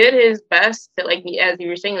like he did his best to, like, as you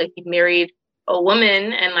were saying, like he married a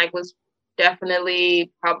woman and like was definitely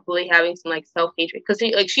probably having some like self-hatred,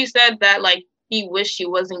 because she said that like he wished he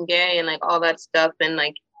wasn't gay and like all that stuff, and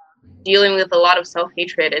like dealing with a lot of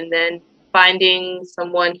self-hatred, and then finding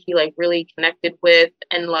someone he like really connected with,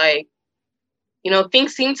 and like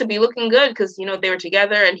things seemed to be looking good because they were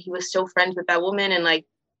together and he was still friends with that woman and like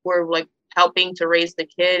were like helping to raise the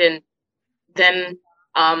kid, and then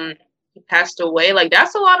he passed away. Like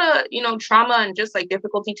that's a lot of trauma and just like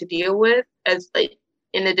difficulty to deal with, as like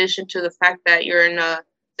in addition to the fact that you're in a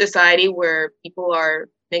society where people are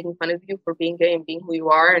making fun of you for being gay and being who you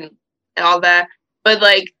are and all that. But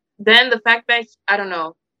like then the fact that, I don't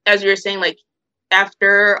know, as you were saying, like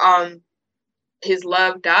after his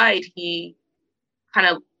love died, he kind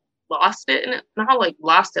of lost it, and not like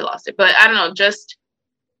lost it, but I don't know, just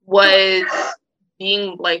was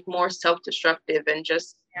being like more self-destructive and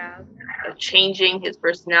just changing his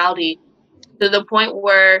personality to the point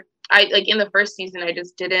where I like in the first season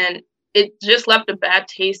it just left a bad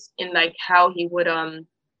taste in like how he would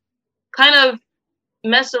kind of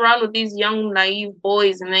mess around with these young naive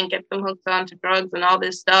boys and then get them hooked onto drugs and all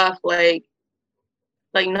this stuff. Like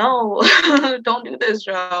no, don't do this,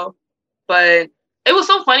 Joe. But it was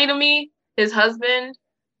so funny to me. His husband,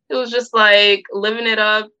 it was just like living it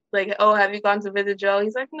up. Like, oh, have you gone to visit Joe?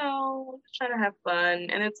 He's like, no, I'm just trying to have fun.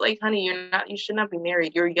 And it's like, honey, you should not be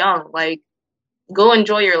married. You're young. Like, go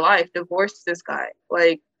enjoy your life. Divorce this guy.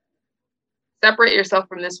 Like, separate yourself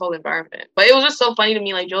from this whole environment. But it was just so funny to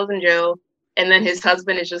me. Like, Joe's in jail, and then his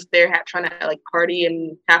husband is just there trying to like party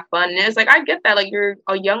and have fun. And it's like, I get that. Like, you're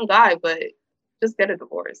a young guy, but just get a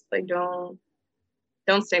divorce. Like, don't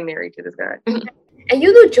stay married to this guy.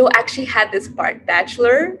 And Joe actually had this part,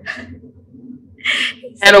 Bachelor.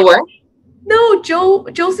 And a what? No,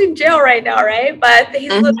 Joe's in jail right now, right? But he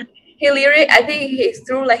literally, I think he's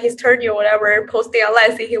through like his attorney or whatever, posting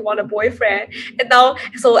online saying he want a boyfriend, and now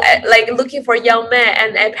like looking for a young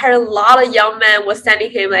man, and apparently a lot of young men was sending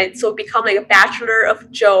him, like, so become like a bachelor of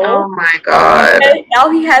Joe. Oh my god! And now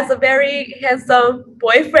he has a very handsome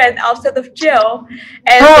boyfriend outside of jail,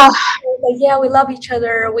 and like, yeah, we love each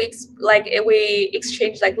other. We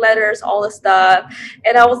exchange like letters, all the stuff,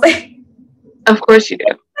 and I was like, of course you do.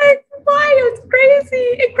 Why? It's crazy.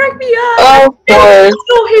 It cracked me up. Of course.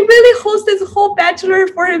 So he really hosts this whole bachelor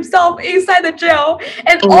for himself inside the jail,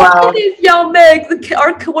 and all these young men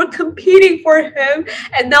were competing for him.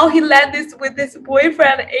 And now he landed with this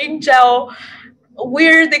boyfriend, Angel.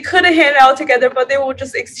 Weird. They couldn't hang out together, but they were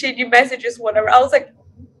just exchanging messages, whatever. I was like,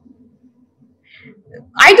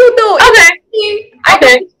 I don't know.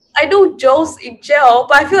 Okay. I know Joe's in jail,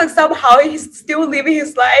 but I feel like somehow he's still living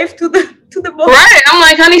his life to the most. Right. I'm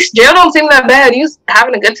like, honey, jail don't seem that bad. He's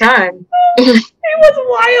having a good time. It was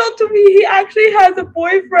wild to me. He actually has a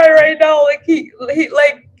boyfriend right now. Like he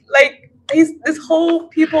he's this whole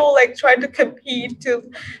people like trying to compete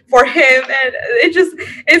for him, and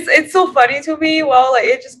it's so funny to me. Well, like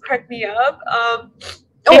it just cracked me up.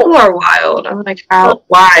 People are wild. I'm like, how?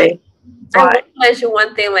 Why? I want to mention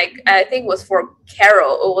one thing, like I think it was for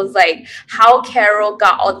Carol. It was like how Carol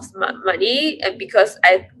got all this money, and because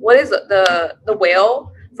what is the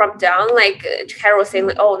whale from Dawn? Like Carol was saying,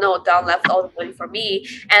 like, oh no, Dawn left all the money for me,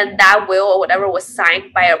 and that will or whatever was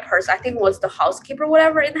signed by a person. I think it was the housekeeper, or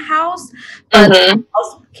whatever, in the house. But the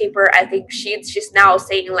housekeeper, I think she's now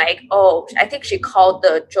saying like, oh, I think she called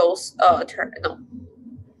the Joe's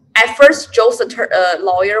At first, Joe's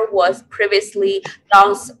lawyer was previously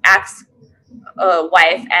Dawn's ex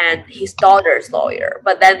wife and his daughter's lawyer,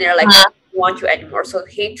 but then they're like, we don't want you anymore, so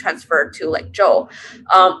he transferred to like Joe.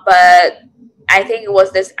 But I think it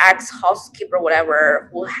was this ex housekeeper, whatever,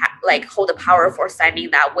 who like hold the power for signing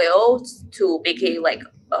that will to make it like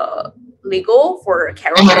legal for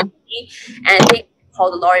Carol. And I think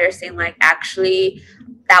called the lawyer saying like, actually,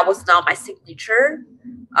 that was not my signature.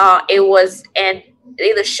 It was, and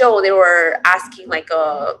in the show they were asking like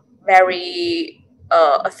a very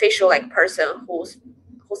official like person who's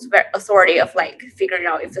very authority of like figuring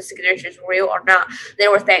out if the signature is real or not. They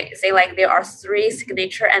were saying like there are three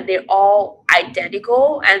signature and they're all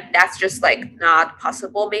identical, and that's just like not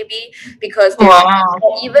possible maybe, because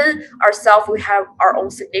even ourselves we have our own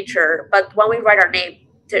signature, but when we write our name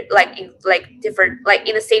like in like different like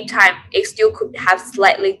in the same time, it still could have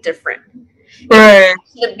slightly different. Right.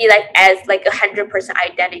 It should be like as like 100%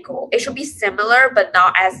 identical. It should be similar, but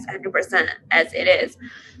not as 100% as it is.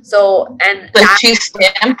 So and like she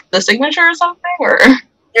stamped the signature or something, or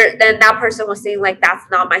then that person was saying like that's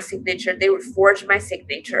not my signature. They would forge my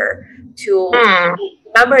signature to.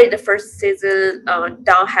 Remember in the first season,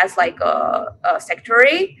 Dawn has like a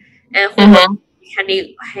secretary and who was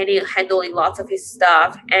handling lots of his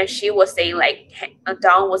stuff, and she was saying like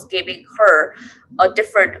Dawn was giving her a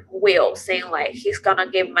different will, saying like he's gonna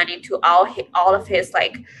give money to all of his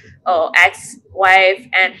like ex-wife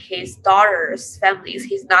and his daughter's families.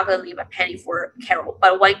 He's not gonna leave a penny for Carol.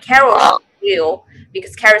 But when Carol's will,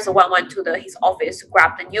 because Carol's the one went to his office to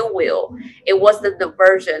grab the new will, it wasn't the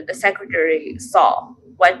version the secretary saw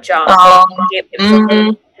when John gave him.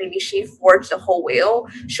 So maybe she forged the whole will,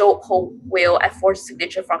 and forged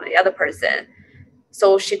signature from the other person,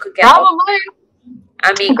 so she could get. Probably.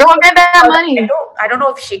 I mean, girl, get that money. I don't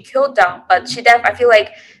know if she killed Dawn, but I feel like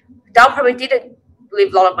Dawn probably didn't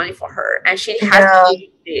leave a lot of money for her, and she has to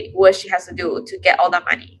do what she has to do to get all that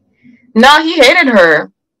money. No, he hated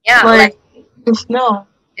her. Yeah, like no,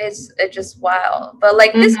 it's just wild. But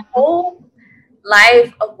like this whole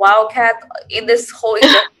life of Wildcat in this whole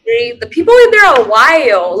industry, the people in there are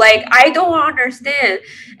wild. Like I don't understand,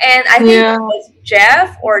 and I think it was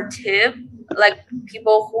Jeff or Tim, like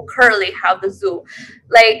people who currently have the zoo,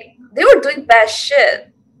 like they were doing bad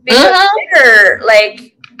shit because they're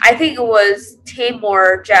like, I think it was Tim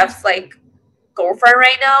or Jeff's like girlfriend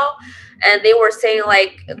right now, and they were saying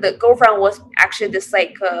like the girlfriend was actually this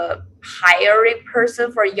like hiring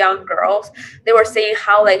person for young girls. They were saying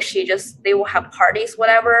how like they will have parties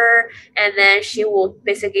whatever, and then she will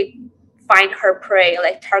basically find her prey,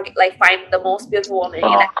 like target, like find the most beautiful woman in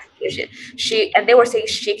that situation. And they were saying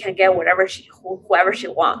she can get whoever she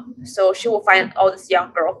wants. So she will find all this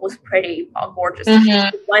young girl who's pretty gorgeous,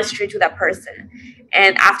 went straight to that person,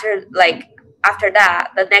 and after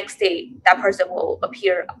that, the next day that person will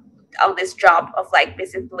appear on this job of like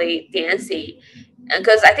basically dancing. And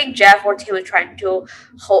because I think Jeff or Tim was trying to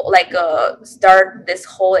start this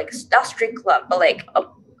whole like not street club but like a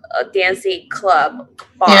dancing club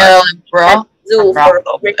bar, zoo for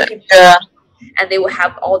rich people. And they would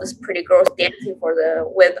have all these pretty girls dancing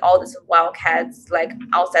with all these wildcats like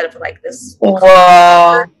outside of like this.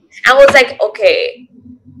 Wow. I was like, okay,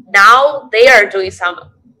 now they are doing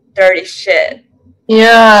some dirty shit.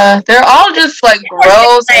 Yeah, they're all just like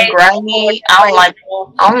gross and grimy. I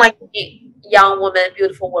don't like young woman,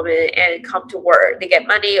 beautiful woman, and come to work. They get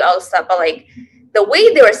money, all this stuff. But like the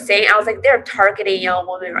way they were saying, I was like, they're targeting young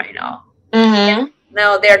women right now.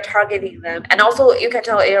 No, they're targeting them, and also you can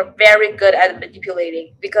tell they're very good at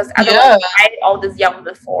manipulating, because otherwise, why did all these young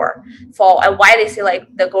women fall, and why they say like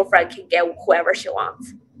the girlfriend can get whoever she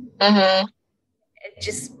wants.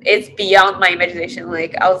 It's beyond my imagination.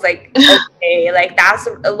 Like I was like, okay, like that's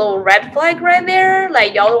a little red flag right there.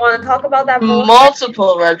 Like y'all want to talk about that more?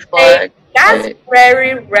 Multiple red flags. That's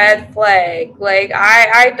very red flag. Like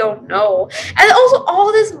I don't know. And also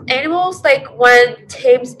all these animals, like when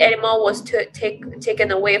Tim's animal was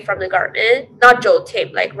taken away from the garden, not Joe,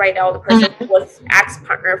 Tim, like right now the person who was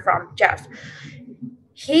ex-partner from Jeff.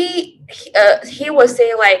 He was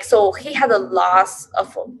saying like, so he had a loss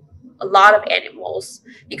of a lot of animals,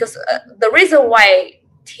 because the reason why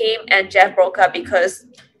Tim and Jeff broke up, because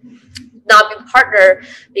not being partner,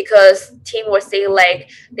 because Tim was saying like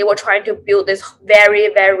they were trying to build this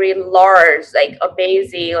very, very large, like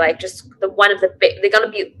amazing, like just they're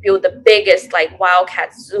gonna build the biggest like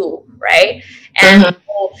wildcat zoo, right? And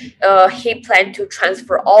he planned to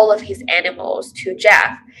transfer all of his animals to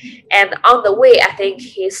Jeff, and on the way I think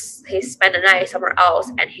he spent the night somewhere else,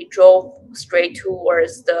 and he drove straight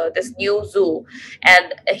towards this new zoo.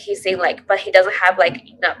 And he's saying like, but he doesn't have like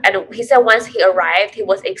enough. And he said once he arrived, he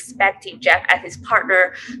was expecting Jeff as his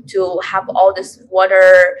partner to have all this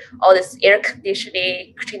water, all this air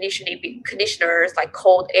conditioners, like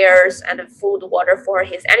cold airs and food, water for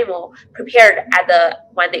his animal prepared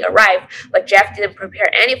when they arrived. But Jeff didn't prepare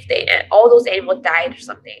anything, and all those animals died or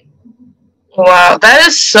something. Wow, that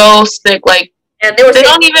is so sick. Like, and they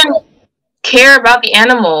don't even. care about the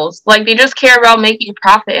animals. Like, they just care about making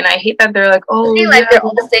profit. And I hate that they're like, oh, like they're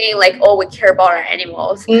all saying like, oh, we care about our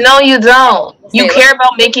animals. No, you don't. You Say, care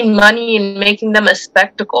about making money and making them a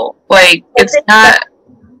spectacle. Like, it's think not.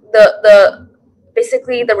 the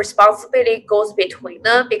basically the responsibility goes between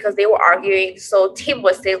them because they were arguing. So Tim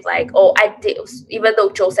was saying like, oh, I did, even though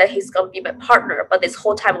Joe said he's gonna be my partner, but this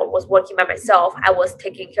whole time I was working by myself. I was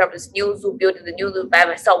taking care of this new zoo, building the new zoo by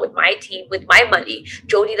myself with my team, with my money.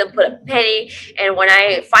 Joe didn't put a penny. And when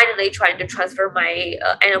I finally tried to transfer my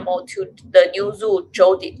animal to the new zoo,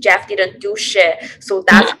 Jeff didn't do shit. So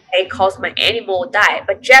that's why it caused my animal die.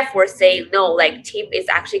 But Jeff was saying no, like Tim is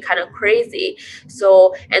actually kind of crazy.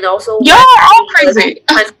 So, and also Y'all all crazy.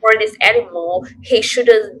 For this animal, he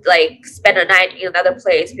shouldn't like spend a night in another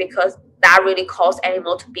place because that really caused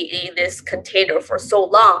animal to be in this container for so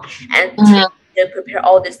long, and to prepare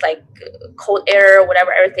all this like cold air,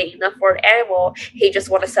 whatever, everything enough for the animal. He just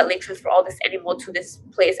want to suddenly transfer all this animal to this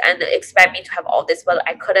place and expect me to have all this, but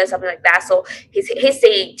I couldn't, something like that. So he's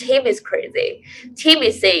saying Tim is crazy. Tim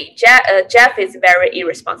is saying Jeff is very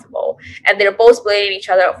irresponsible, and they're both blaming each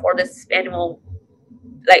other for this animal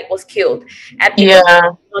like was killed and people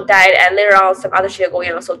died, and later on some other shit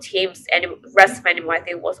going on. So Tim's and rest of animal I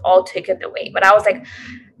think was all taken away. But I was like,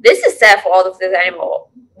 this is sad for all of this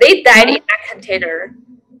animal. They died in that container.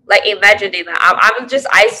 Like imagining that. I'm just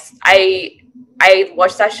I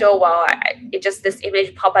watched that show while it just this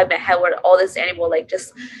image popped in my head where all this animal like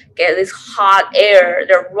just get this hot air,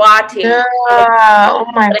 they're rotting. Yeah. Oh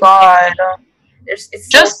my god. It's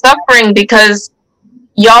just so suffering because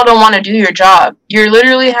y'all don't want to do your job. You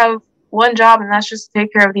literally have one job, and that's just to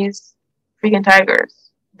take care of these freaking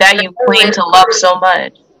tigers that you claim to love so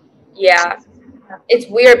much. Yeah. It's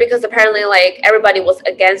weird because apparently, like, everybody was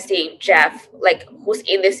against Jeff, like, who's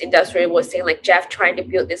in this industry was saying, like, Jeff trying to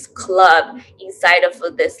build this club inside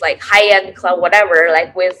of this, like, high-end club, whatever,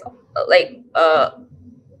 like, with, like,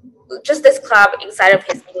 just this club inside of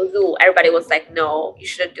his new zoo. Everybody was like, no, you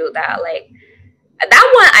shouldn't do that. Like,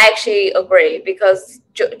 that one I actually agree because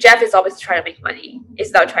Jeff is always trying to make money.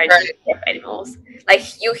 He's not trying to take care of animals. Like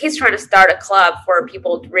he's trying to start a club for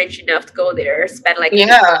people rich enough to go there, spend like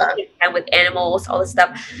time with animals, all this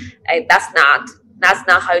stuff. Like, that's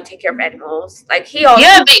not how you take care of animals. Like he also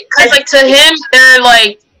because like to him they're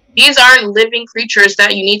like, these aren't living creatures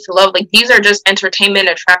that you need to love. Like these are just entertainment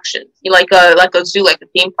attractions. You like a zoo, like a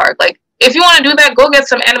theme park. Like if you want to do that, go get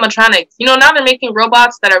some animatronics. You know, now they're making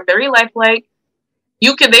robots that are very lifelike.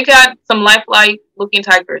 They got some lifelike looking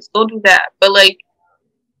tigers. Go do that. But like,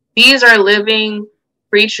 these are living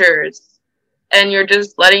creatures, and you're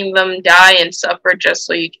just letting them die and suffer just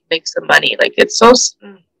so you can make some money. Like, it's so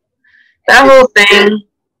that whole thing.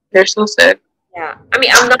 They're so sick. Yeah, I mean,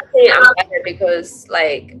 I'm not saying I'm better because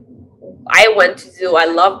like I went to zoo. I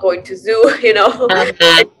love going to zoo. You know, it's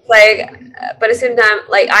like, but at the same time,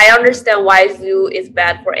 like I understand why zoo is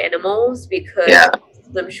bad for animals because.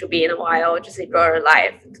 Them should be in the wild, just enjoy their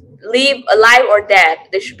life. Live alive or dead,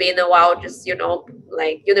 they should be in the wild, just, you know,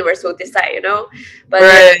 like universe will decide, you know. But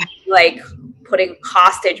then, like putting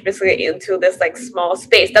hostage basically into this like small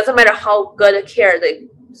space, doesn't matter how good a care the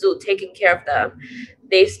zoo taking care of them,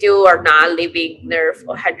 they still are not living their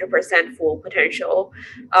 100% full potential.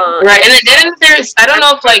 And it didn't there's I don't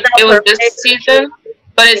know if like it was this season,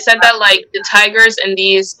 but it said that like the tigers in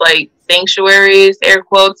these like sanctuaries, air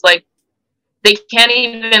quotes, like they can't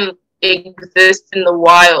even exist in the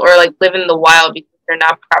wild or like live in the wild because they're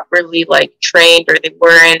not properly like trained, or they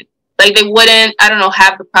wouldn't, I don't know,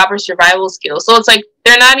 have the proper survival skills. So it's like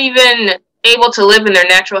they're not even able to live in their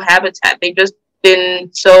natural habitat. They've just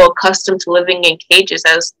been so accustomed to living in cages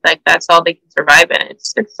as like that's all they can survive in.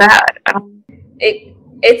 It's sad.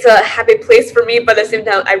 It's a happy place for me, but at the same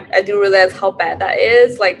time I do realize how bad that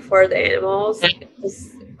is like for the animals.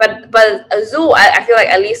 But a zoo, I feel like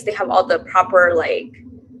at least they have all the proper like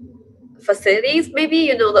facilities. Maybe,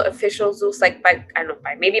 you know, the official zoos like by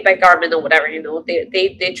government or whatever, you know,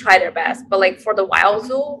 they try their best. But like for the wild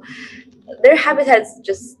zoo, their habitats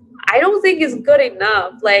just I don't think is good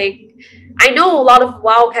enough. Like I know a lot of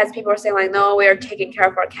wildcats people are saying like, no, we are taking care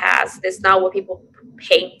of our cats. That's not what people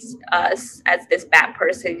paint us as, this bad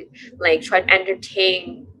person, like trying to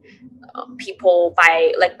entertain people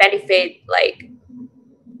by like benefit like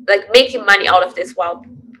making money out of this wild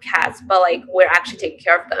cats, but like we're actually taking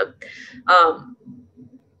care of them.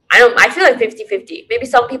 I feel like 50-50. Maybe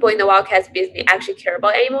some people in the wildcats business actually care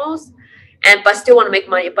about animals but still want to make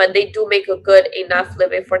money, but they do make a good enough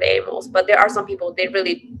living for the animals. But there are some people, they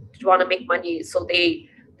really want to make money, so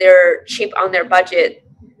they're cheap on their budget.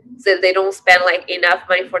 so they don't spend like enough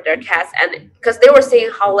money for their cats. And because they were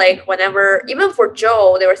saying how like whenever, even for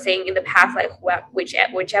Joe, they were saying in the past like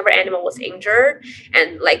whichever animal was injured,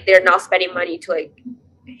 and like they're not spending money to like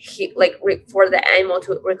for the animal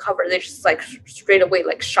to recover, they just like straight away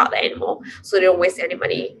like shot the animal so they don't waste any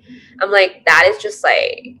money. I'm like, that is just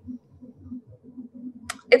like,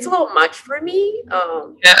 it's a little much for me.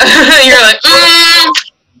 Yeah. You're like,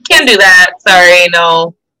 can't do that. Sorry,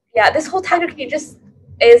 no. Yeah, this whole tiger case just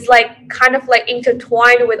is like kind of like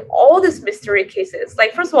intertwined with all these mystery cases.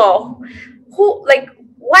 Like, first of all, who, like,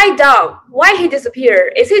 why Dom? Why he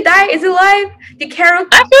disappeared? Is he died? Is he alive? Did Carol?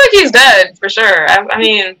 I feel like he's dead for sure. I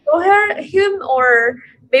mean, kill him, or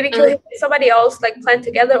maybe kill him with somebody else, like plan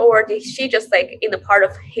together, or did she just like in the part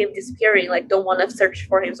of him disappearing, like don't want to search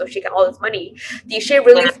for him so she get all this money? Did she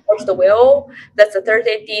really forge the will? That's the third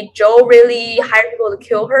thing. Did Joe really hire people to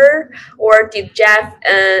kill her, or did Jeff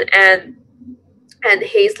and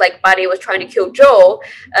his like buddy was trying to kill Joe?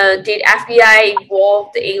 Did FBI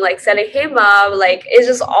involved in like setting him up? Like, it's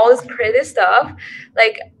just all this crazy stuff.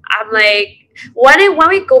 Like, I'm like, when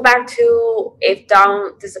we go back to if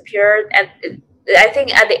Don disappeared, and I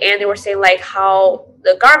think at the end they were saying like how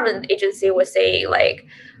the government agency was saying like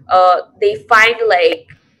they find like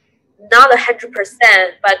not 100%,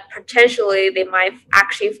 but potentially they might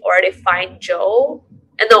actually already find Joe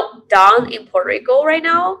and no Don in Puerto Rico right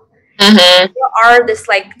now. There are this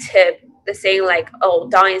like tip the saying like, oh,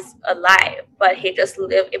 Don is alive, but he just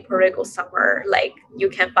lived in Puerto Rico somewhere, like you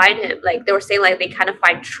can find him. Like they were saying like they kind of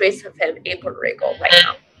find trace of him in Puerto Rico right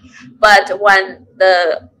now. But when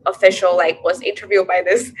the official like was interviewed by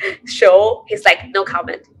this show, he's like, no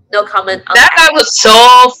comment on that guy was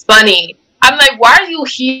so funny. I'm like, why are you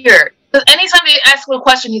here? Because anytime they ask him a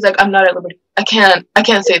question, he's like, I'm not at liberty. I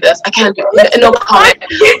can't say this. I can't do it. No comment.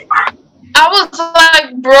 I was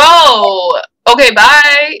like, bro, okay,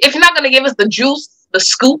 bye. If you're not gonna give us the juice, the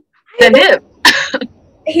scoop, then dip.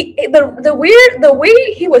 The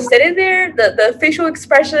way he was sitting there, the facial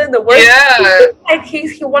expression, the words, like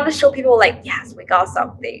he want to show people like, yes, we got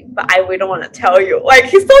something, but we don't want to tell you. Like,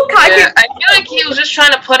 he's so cocky. Yeah, I feel like he was just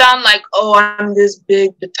trying to put on like, oh, I'm this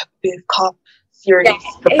big detective cop, serious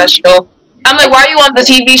professional. I'm like, why are you on the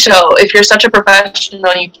TV show if you're such a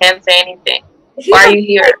professional? You can't say anything. Why are you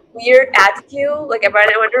here? Like, weird attitude. Like, I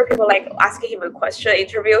wonder if people like asking him a question,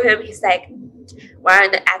 interview him. He's like, we're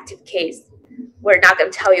in an active case. We're not going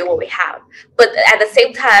to tell you what we have. But at the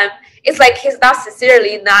same time, it's like he's not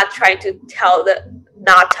sincerely not trying to tell them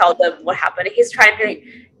what happened. He's trying to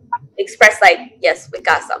express like, yes, we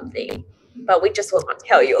got something, but we just won't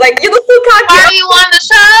tell you. Like, you look so cocky. Why are you on the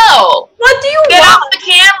show? What do you Get want? off the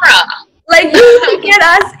camera. Like, you get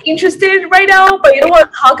us interested right now, but you don't want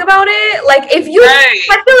to talk about it. Like, if you,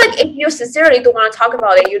 I feel like if you sincerely don't want to talk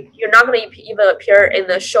about it, you're not going to even appear in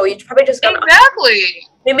the show. You're probably just going to... Exactly.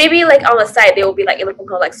 Maybe, like, on the side, they will be, like, in the phone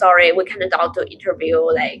call, like, sorry, we can't allow to interview.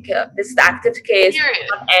 Like, this is the active case.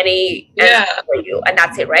 Not any answer for you. And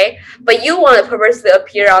that's it, right? But you want to purposely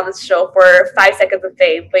appear on this show for 5 seconds of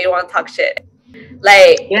fame, but you don't want to talk shit.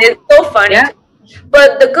 Like, it's so funny. Yeah.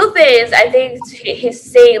 But the good thing is, I think he's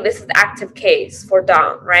saying this is an active case for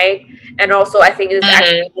Don, right? And also, I think it's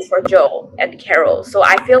active case for Joe and Carol. So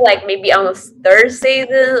I feel like maybe on the third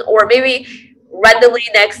season, or maybe randomly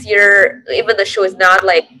next year, even the show is not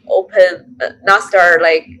like open, not start,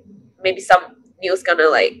 like maybe some news gonna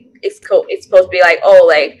like it's supposed to be like, oh,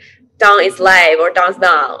 like Don is live or Don's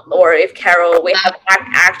not, or if Carol, we have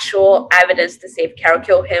actual evidence to say if Carol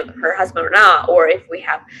killed her husband or not, or if we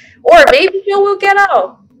have, or maybe Joe will get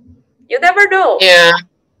out. You never know. Yeah.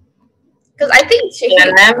 Because I think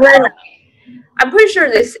I'm pretty sure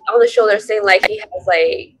this on the show they're saying like he has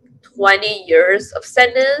like 20 years of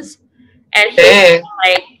sentence, and he's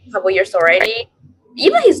like a couple years already.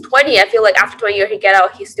 Even he's 20, I feel like after 20 years he get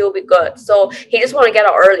out, he still be good. So he just want to get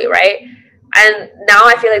out early, right? And now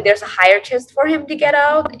I feel like there's a higher chance for him to get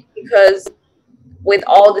out because with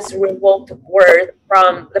all this revoked word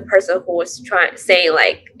from the person who was saying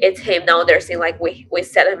like it's him, now they're saying like we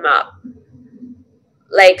set him up.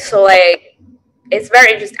 Like, so like it's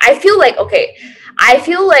very interesting. I feel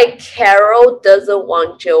like Carol doesn't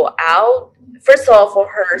want Joe out. First of all, for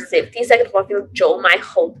her safety. Second of all, I feel Joe might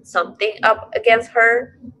hold something up against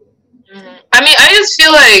her. I mean, I just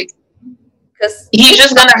feel like he's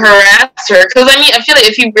just gonna harass her. Because I mean, I feel like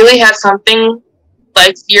if he really had something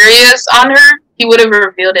like serious on her, he would have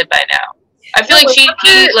revealed it by now. I feel like she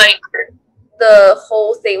like the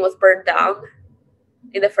whole thing was burned down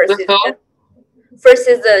in the first season. First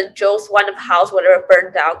season, Joe's one of the house whatever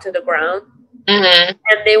burned down to the ground. And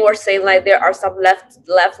they were saying like there are some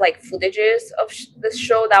left like footages of this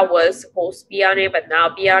show that was supposed to be on it but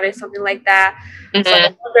now be on it, something like that. So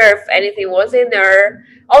I wonder if anything was in there.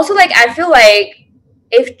 Also, like I feel like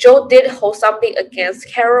if Joe did hold something against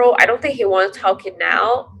Carol, I don't think he wants to talk it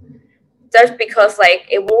now. Just because like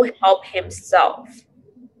it won't help himself.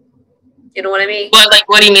 You know what I mean? But like,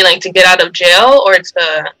 what do you mean, like to get out of jail or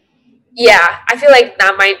to? Yeah, I feel like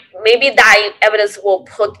that might maybe that evidence will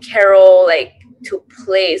put Carol like to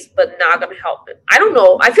place, but not gonna help him. I don't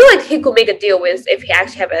know. I feel like he could make a deal with if he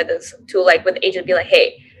actually have evidence to like with the agent be like,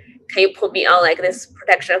 hey, can you put me on like this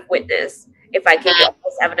protection of witness if I give you all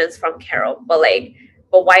this evidence from Carol?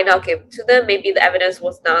 But why not give to them? Maybe the evidence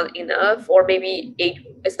was not enough, or maybe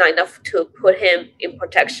it's not enough to put him in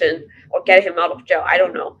protection or get him out of jail. I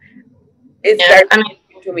don't know. It's very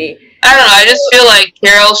confusing to me. I don't know. I just feel like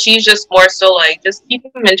Carol, she's just more so like, just keep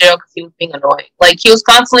him in jail because he was being annoying. Like, he was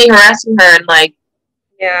constantly harassing her and like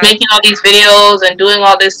making all these videos and doing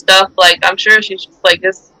all this stuff. Like, I'm sure she's just like,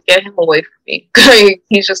 just get him away from me.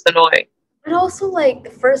 He's just annoying. And also,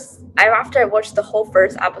 like, after I watched the whole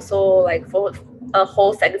first episode, like, for a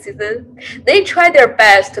whole second season, they tried their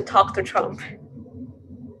best to talk to Trump.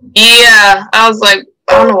 Yeah, I was like,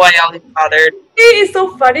 I don't know why y'all even bothered. It is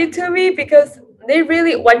so funny to me because they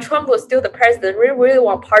really, when Trump was still the president, we really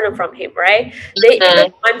want pardon from him, right? They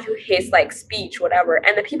even went to his like speech, whatever,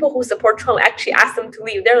 and the people who support Trump actually asked him to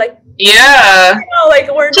leave. They're like, yeah,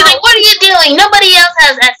 like we're she's like, what are you doing? Nobody else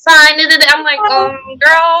has that sign. I'm like,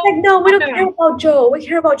 girl, like, no, we don't care about Joe. We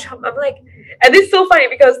care about Trump. I'm like, and it's so funny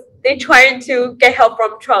because they trying to get help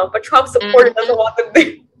from Trump, but Trump supporter doesn't want them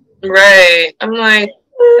to. Right. I'm like,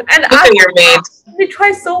 and look at your mates. They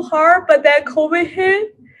try so hard, but then COVID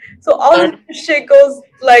hit. So all this shit goes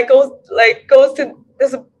to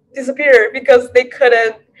disappear because they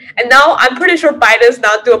couldn't. And now I'm pretty sure Biden's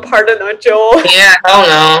not doing a pardon on Joe. Yeah, I don't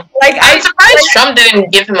know. Like I'm surprised Trump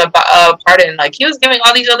didn't give him a pardon. Like he was giving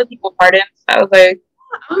all these other people pardons. I was like,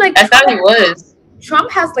 I thought he was.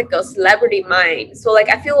 Trump has like a celebrity mind, so like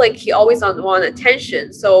I feel like he always want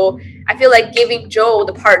attention. So I feel like giving Joe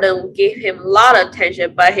the pardon gave him a lot of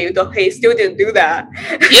attention, but he still didn't do that.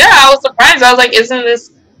 Yeah, I was surprised. I was like, isn't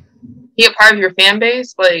this he a part of your fan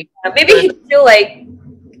base? Like maybe he feel like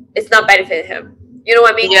it's not benefiting him. You know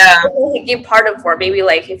what I mean? Yeah. He give pardon for maybe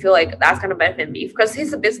like he feel like that's gonna benefit me because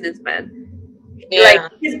he's a businessman. Yeah.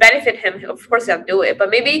 Like he's benefit him. Of course he'll do it,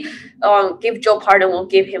 but maybe give Joe pardon will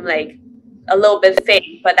give him like a little bit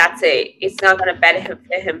fame, but that's it. It's not gonna benefit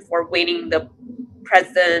him for winning the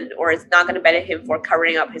president, or it's not gonna benefit him for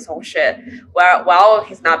covering up his whole shit. Well,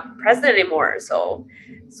 he's not president anymore, so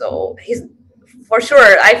he's for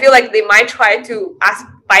sure. I feel like they might try to ask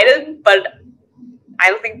Biden, but I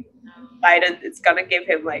don't think Biden is gonna give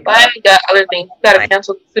him like. Biden got other things. He gotta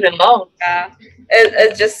cancel the student loan. Yeah,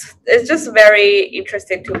 it's just very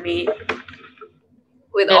interesting to me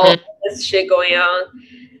with all this shit going on.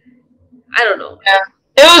 I don't know.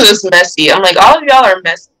 Yeah, it was just messy. I'm like, all of y'all are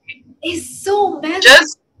messy. It's so messy.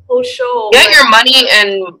 Just show. Get your money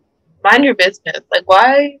and mind your business. Like,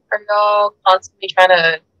 why are y'all constantly trying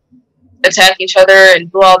to attack each other and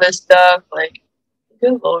do all this stuff? Like,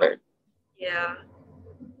 good Lord. Yeah.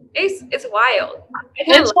 It's wild.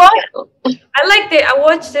 It's wild. I liked it. I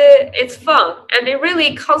watched it. It's fun. And it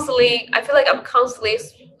really constantly, I feel like I'm constantly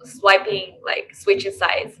swiping, like, switching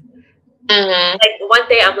sides. Mm-hmm. Like, one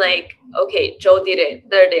day I'm like, okay, Joe did it.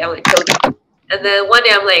 Another day I'm like, Joe did it. And then one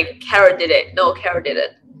day I'm like, Carol did it. No, Carol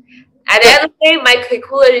didn't. At the end of the day, my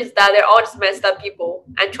conclusion is that they're all just messed up people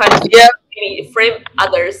and trying to frame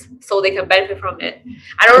others so they can benefit from it.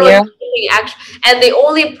 I don't really think actually. And the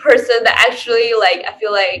only person that actually, like, I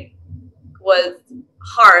feel like was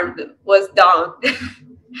harmed was Don.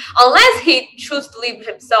 Unless he chose to leave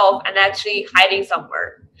himself and actually hiding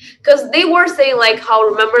somewhere. Because they were saying, like, how,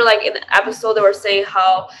 remember, like, in the episode, they were saying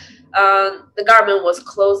how the government was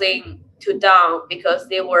closing to Don because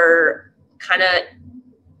they were kind of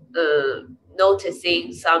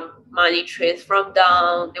noticing some money trace from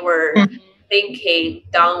Don. They were thinking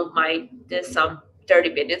Don might do some dirty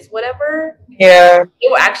business, whatever. Yeah. They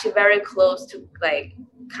were actually very close to, like,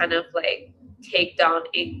 kind of, like, take down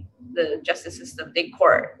in the justice system, the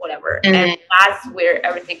court, whatever. And that's where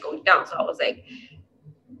everything goes down. So I was like,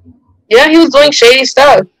 yeah, he was doing shady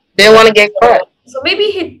stuff. Didn't want to get caught. So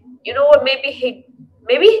maybe he, you know what, maybe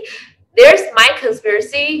there's my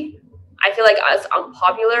conspiracy. I feel like it's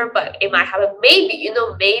unpopular, but it might happen.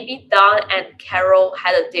 Maybe Don and Carol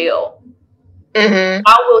had a deal. Don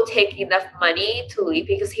will take enough money to leave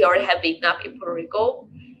because he already had big enough in Puerto Rico.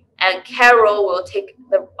 and Carol will take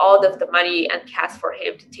all of the money and cash for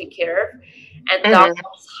him to take care of, and Dom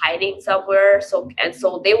is hiding somewhere. So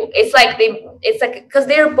it's like because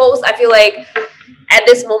they're both, I feel like at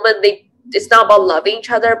this moment it's not about loving each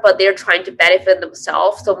other, but they're trying to benefit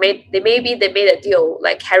themselves. So maybe they made a deal,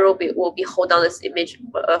 like Carol will be hold on this image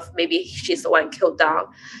of maybe she's the one killed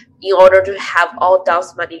Dom in order to have all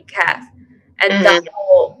Dom's money in cash. And Dom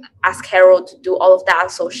will ask Carol to do all of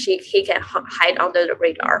that so he can hide under the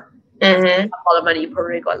radar, all the money in Puerto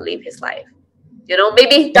Rico and live his life. You know,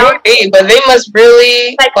 maybe Dom, but they must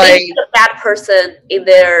really like the bad person in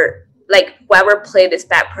their, like whoever played this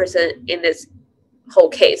bad person in this whole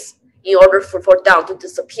case, in order for Dom to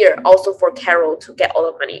disappear, also for Carol to get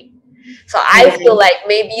all the money. So I feel like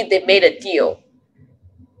maybe they made a deal.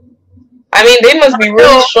 I mean, they must be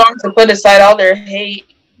really strong to put aside all their hate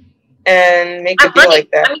and make a deal like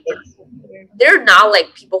that. I mean, they're not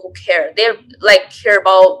like people who care. They're like care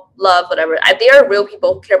about love, whatever. They are real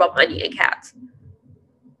people who care about money and cats.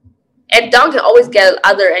 And Dom can always get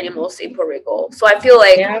other animals in Puerto Rico. So I feel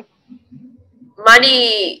like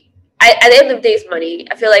money. At the end of the day, it's money.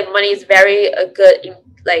 I feel like money is very a good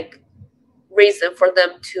reason for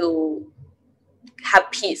them to have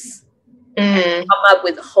peace. And come up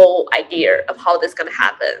with a whole idea of how this is gonna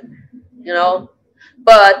happen, you know.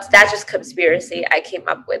 But that's just conspiracy I came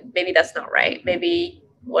up with. Maybe that's not right. Maybe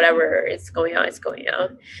whatever is going on is going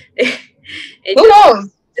on. Who knows?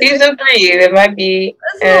 Season 3, there might be.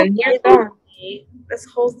 And this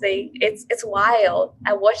whole thing, it's wild.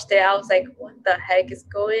 I watched it. I was like, what the heck is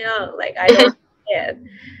going on? Like, I don't understand.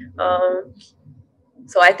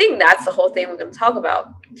 So I think that's the whole thing we're going to talk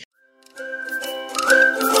about.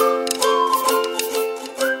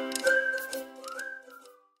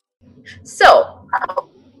 So,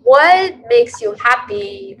 what makes you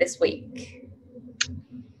happy this week?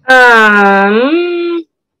 That's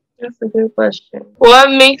a good question.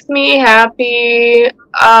 What makes me happy?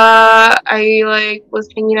 I was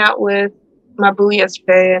hanging out with my boo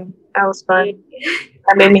yesterday, and that was fun.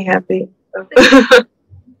 That made me happy. So.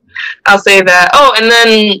 I'll say that. Oh, and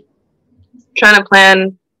then trying to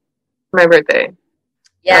plan my birthday.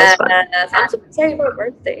 Yeah, I'm so excited for my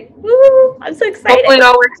birthday. Woo, I'm so excited. Hopefully it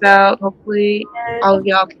all works out. Hopefully all of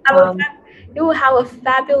y'all can come. You will have a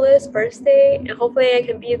fabulous birthday, and hopefully I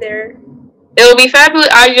can be there. It'll be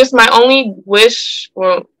fabulous. My only wish,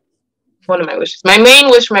 well, one of my wishes, my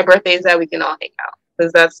main wish for my birthday is that we can all hang out,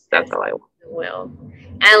 because that's all I want. Will.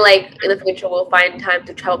 And like in the future, we'll find time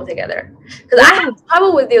to travel together. Because I haven't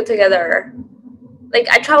traveled with you together. Like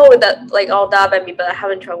I travel with all Dab and me, but I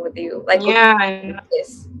haven't traveled with you. Like I know.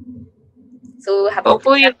 So we'll have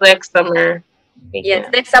hopefully it's next summer. Yes,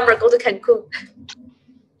 next summer go to Cancun.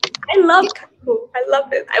 I love Cancun. I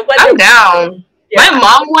love it. I'm down. Yeah. My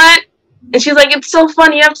mom went. And she's like, it's so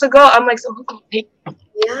fun, you have to go. I'm like, so who can take me?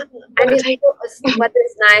 Yeah, I mean, the weather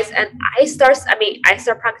is nice, and I start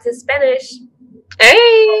practicing Spanish. Hey,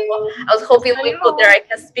 I was hoping when we go there, I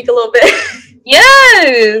can speak a little bit.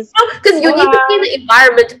 Yes, because you need to be in the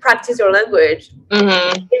environment to practice your language.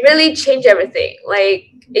 It really changed everything.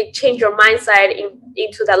 Like it changed your mindset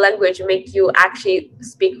into that language, and make you actually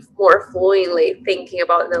speak more fluently, thinking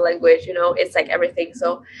about the language. You know, it's like everything.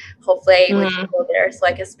 So hopefully we can go there, so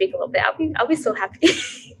I can speak a little bit. I'll be so happy.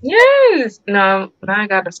 Yes. No, now I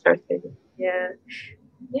gotta start thinking. Yeah.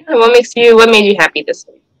 What made you happy this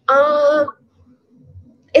week?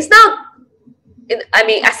 It's not. I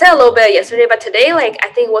mean, I said a little bit yesterday, but today, like, I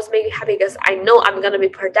think what's making me happy because I know I'm gonna be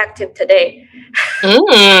productive today.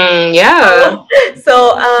 Yeah.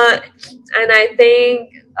 So, and I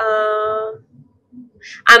think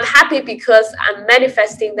I'm happy because I'm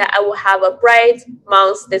manifesting that I will have a bright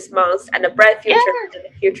month this month and a bright future in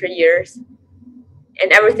the future years.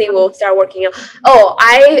 And everything will start working out. Oh,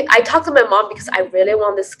 I talked to my mom because I really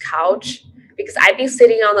want this couch because I've been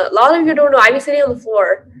sitting on a lot of you don't know, I've been sitting on the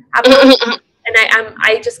floor. And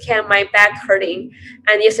I just can't, my back hurting.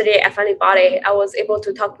 And yesterday I finally bought it. I was able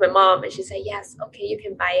to talk to my mom and she said, yes, okay, you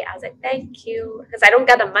can buy it. I was like, thank you. Because I don't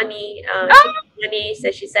got the money.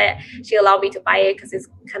 So she said she allowed me to buy it because it's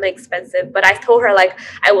kind of expensive. But I told her, like,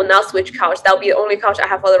 I will not switch couch. That'll be the only couch I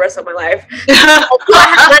have for the rest of my life. So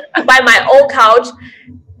I have money to buy my own couch.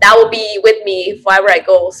 That will be with me wherever I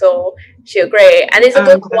go. So she agreed. And it's a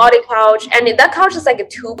good quality couch. And that couch is like a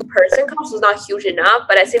 2-person couch. So it's not huge enough.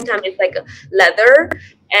 But at the same time, it's like a leather.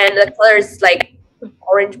 And the color is like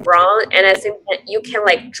orange brown. And at the same time, you can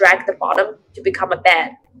like drag the bottom to become a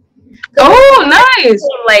bed. So nice.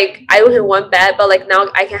 Like, I don't have one bed. But like now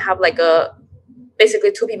I can have like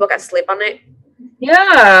basically 2 people can sleep on it.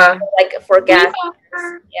 Yeah. Like for gas.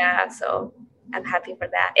 Yeah, so I'm happy for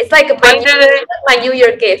that. It's like When did it? my New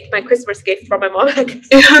Year gift, my Christmas gift from my mom. I guess.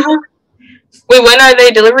 Wait, when are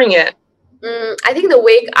they delivering it? I think the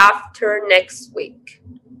week after next week.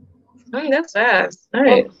 Oh, that's fast. All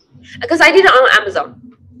right. Because I did it on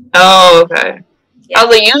Amazon. Oh, okay. Yeah. I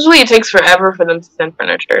was like, usually it takes forever for them to send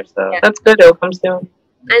furniture, so that's good. It'll come soon.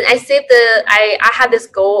 And I saved I had this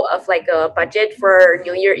goal of like a budget for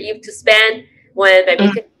New Year Eve to spend when my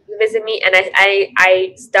could visit me, and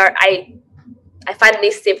I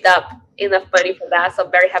finally saved up enough money for that, so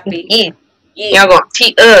I'm very happy. Y'all gonna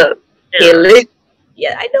tee up.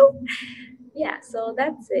 Yeah, I know. Yeah, so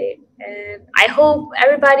that's it. And I hope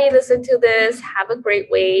everybody listen to this. Have a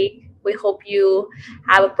great week. We hope you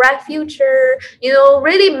have a bright future. You know,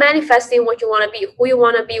 really manifesting what you want to be, who you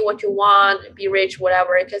want to be, what you want, be rich,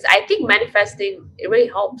 whatever. Because I think manifesting, it really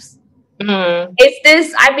helps.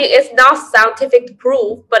 It's not scientific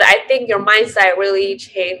proof, but I think your mindset really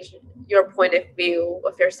changed your point of view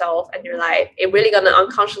of yourself and your life. It really gonna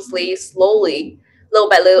unconsciously, slowly, little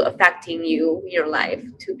by little, affecting you in your life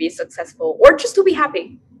to be successful or just to be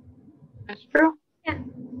happy. That's true. Yeah.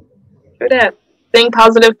 True that. Think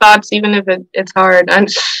positive thoughts, even if it's hard. I'm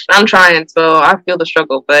trying, so I feel the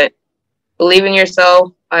struggle, but believe in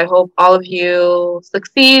yourself. I hope all of you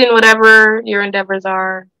succeed in whatever your endeavors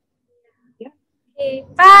are. Yeah. Okay.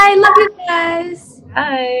 Bye. Love you guys.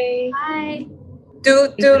 Bye. Bye. I feel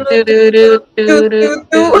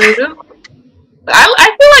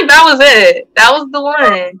like that was it. That was the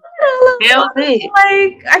one. That was it.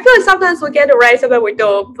 Like, I feel like sometimes we get it right, sometimes we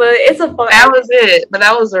don't. But it's a fun. That was it. But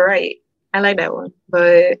that was the right. I like that one.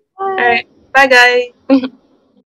 But all right. Bye, guys.